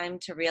long time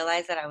to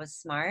realize that I was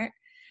smart.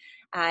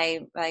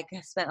 I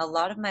spent a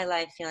lot of my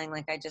life feeling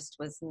like I just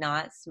was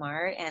not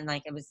smart, and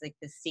like it was like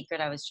the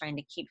secret I was trying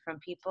to keep from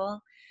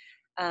people.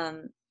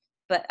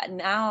 But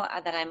now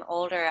that I'm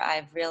older,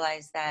 I've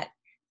realized that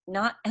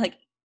not like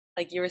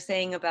you were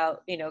saying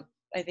about,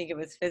 I think it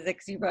was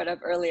physics you brought up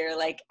earlier,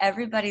 like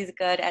everybody's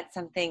good at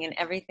something, and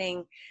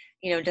everything,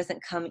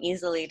 doesn't come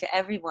easily to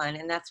everyone.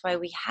 And that's why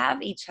we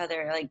have each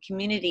other, like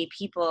community,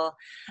 people,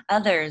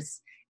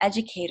 others,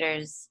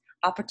 educators,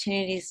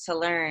 opportunities to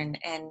learn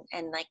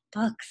and like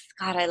books.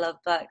 God, I love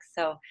books.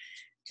 So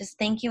just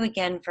thank you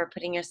again for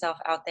putting yourself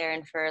out there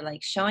and for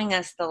like showing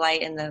us the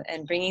light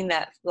and bringing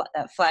that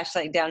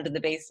flashlight down to the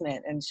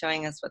basement and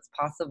showing us what's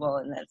possible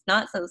and that's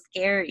not so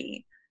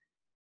scary.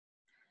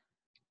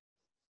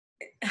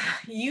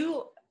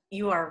 You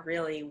are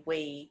really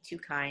way too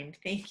kind.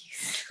 Thank you.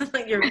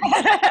 You're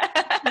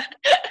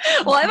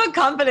well, I'm a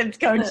confidence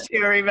coach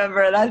too,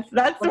 remember.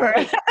 That's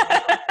where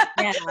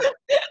yeah.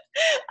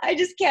 I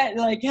just can't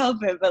like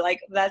help it, but like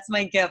that's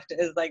my gift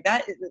is like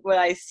that is what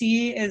I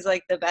see is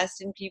like the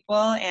best in people,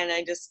 and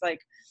I just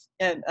like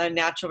a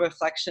natural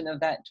reflection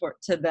of that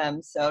to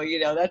them. So, you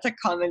know, that's a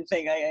common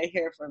thing I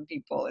hear from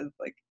people is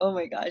like, oh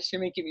my gosh, you're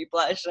making me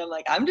blush. And I'm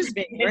like, I'm just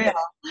being real.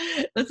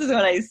 This is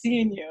what I see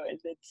in you. And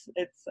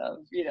it's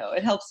you know,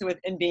 it helps with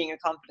in being a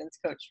confidence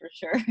coach for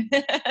sure.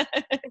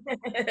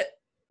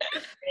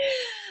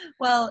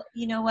 Well,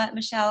 you know what,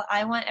 Michelle,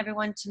 I want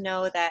everyone to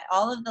know that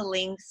all of the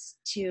links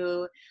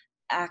to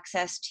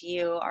access to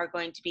you are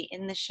going to be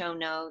in the show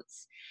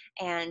notes.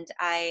 And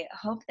I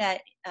hope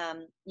that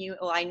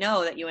I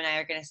know that you and I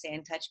are going to stay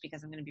in touch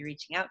because I'm going to be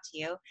reaching out to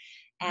you.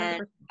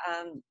 And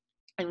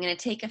I'm going to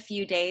take a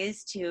few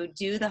days to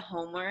do the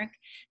homework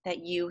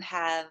that you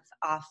have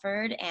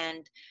offered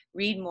and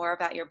read more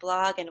about your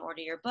blog and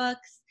order your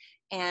books.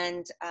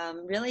 And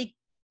really,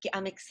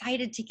 I'm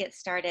excited to get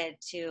started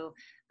to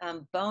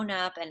bone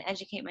up and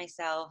educate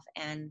myself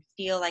and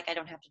feel like I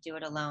don't have to do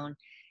it alone.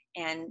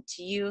 And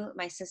to you,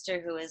 my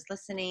sister who is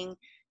listening,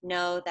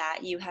 know that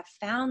you have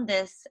found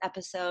this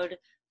episode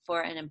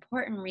for an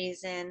important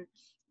reason.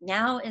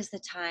 Now is the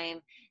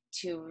time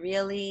to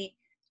really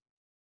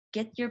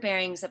get your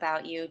bearings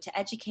about you, to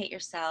educate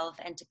yourself,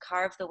 and to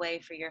carve the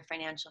way for your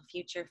financial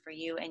future for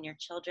you and your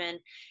children.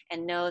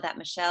 And know that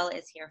Michelle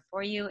is here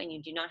for you, and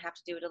you do not have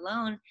to do it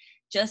alone.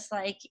 Just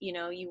like, you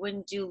know, you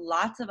wouldn't do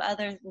lots of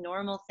other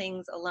normal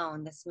things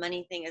alone. This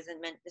money thing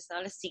it's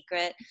not a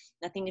secret,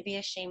 nothing to be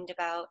ashamed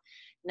about,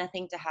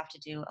 nothing to have to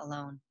do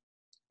alone.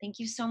 Thank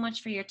you so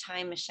much for your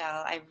time,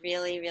 Michelle. I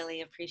really,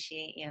 really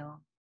appreciate you.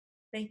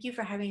 Thank you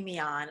for having me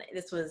on.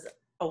 This was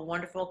a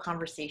wonderful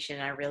conversation.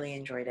 I really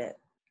enjoyed it.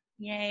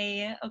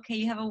 Yay. Okay,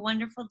 you have a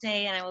wonderful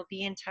day, and I will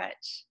be in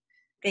touch.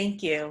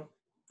 Thank you.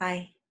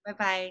 Bye.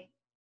 Bye-bye.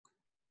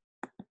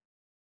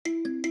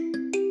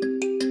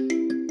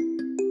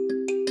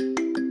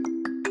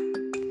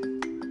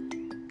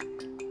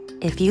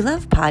 If you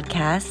love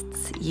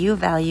podcasts, you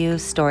value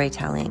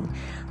storytelling,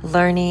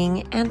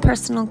 learning, and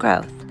personal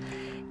growth.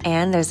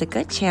 And there's a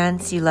good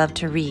chance you love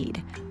to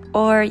read,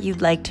 or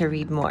you'd like to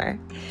read more.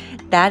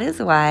 That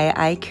is why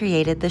I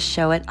created the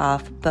Show It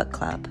Off Book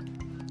Club.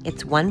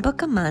 It's one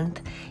book a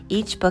month.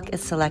 Each book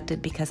is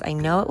selected because I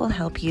know it will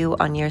help you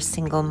on your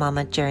single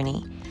mama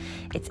journey.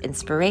 It's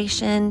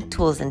inspiration,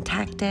 tools and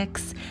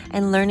tactics,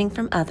 and learning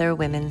from other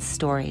women's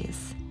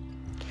stories.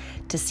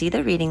 To see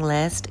the reading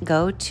list,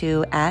 go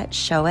to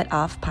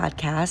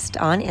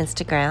 @ShowItOffPodcast on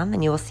Instagram,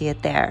 and you will see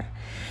it there.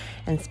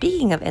 And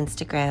speaking of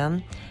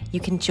Instagram, you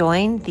can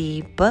join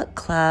the book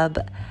club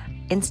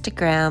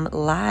Instagram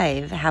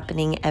live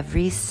happening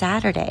every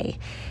Saturday.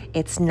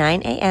 It's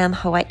 9 a.m.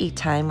 Hawaii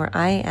time where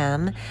I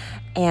am,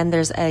 and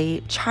there's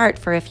a chart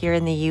for if you're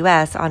in the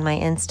U.S. on my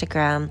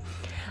Instagram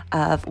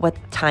of what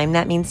time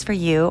that means for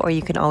you, or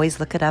you can always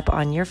look it up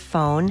on your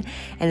phone.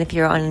 And if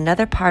you're on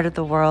another part of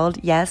the world,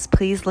 yes,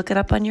 please look it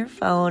up on your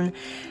phone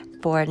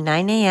for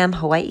 9 a.m.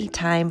 Hawaii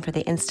time for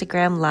the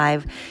Instagram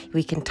live.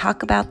 We can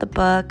talk about the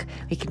book,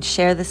 we can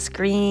share the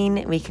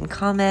screen, we can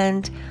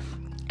comment.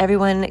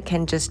 Everyone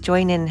can just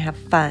join in and have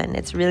fun.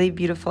 It's really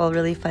beautiful,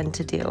 really fun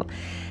to do.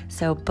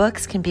 So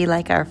books can be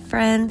like our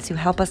friends who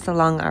help us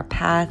along our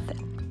path,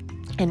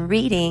 and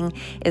reading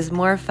is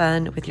more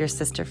fun with your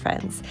sister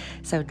friends.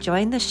 So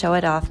join the Show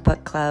It Off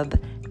Book Club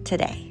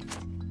today.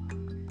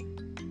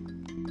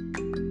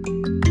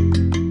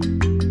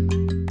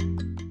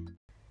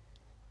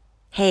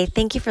 Hey,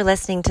 thank you for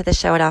listening to the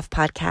Show It Off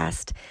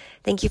podcast.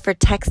 Thank you for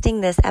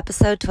texting this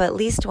episode to at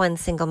least one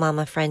single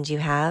mama friend you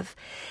have.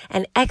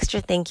 An extra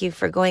thank you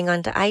for going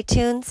onto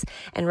iTunes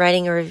and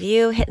writing a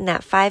review, hitting that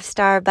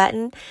 5-star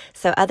button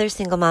so other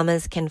single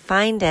mamas can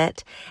find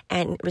it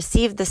and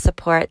receive the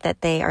support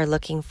that they are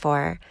looking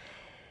for.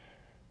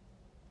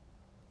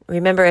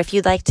 Remember, if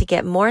you'd like to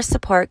get more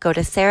support, go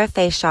to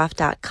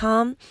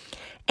sarahfayshoff.com.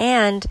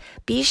 And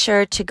be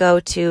sure to go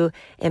to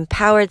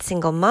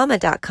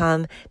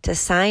empoweredsinglemama.com to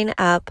sign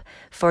up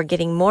for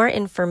getting more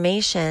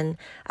information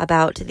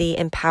about the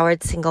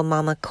Empowered Single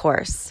Mama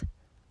course.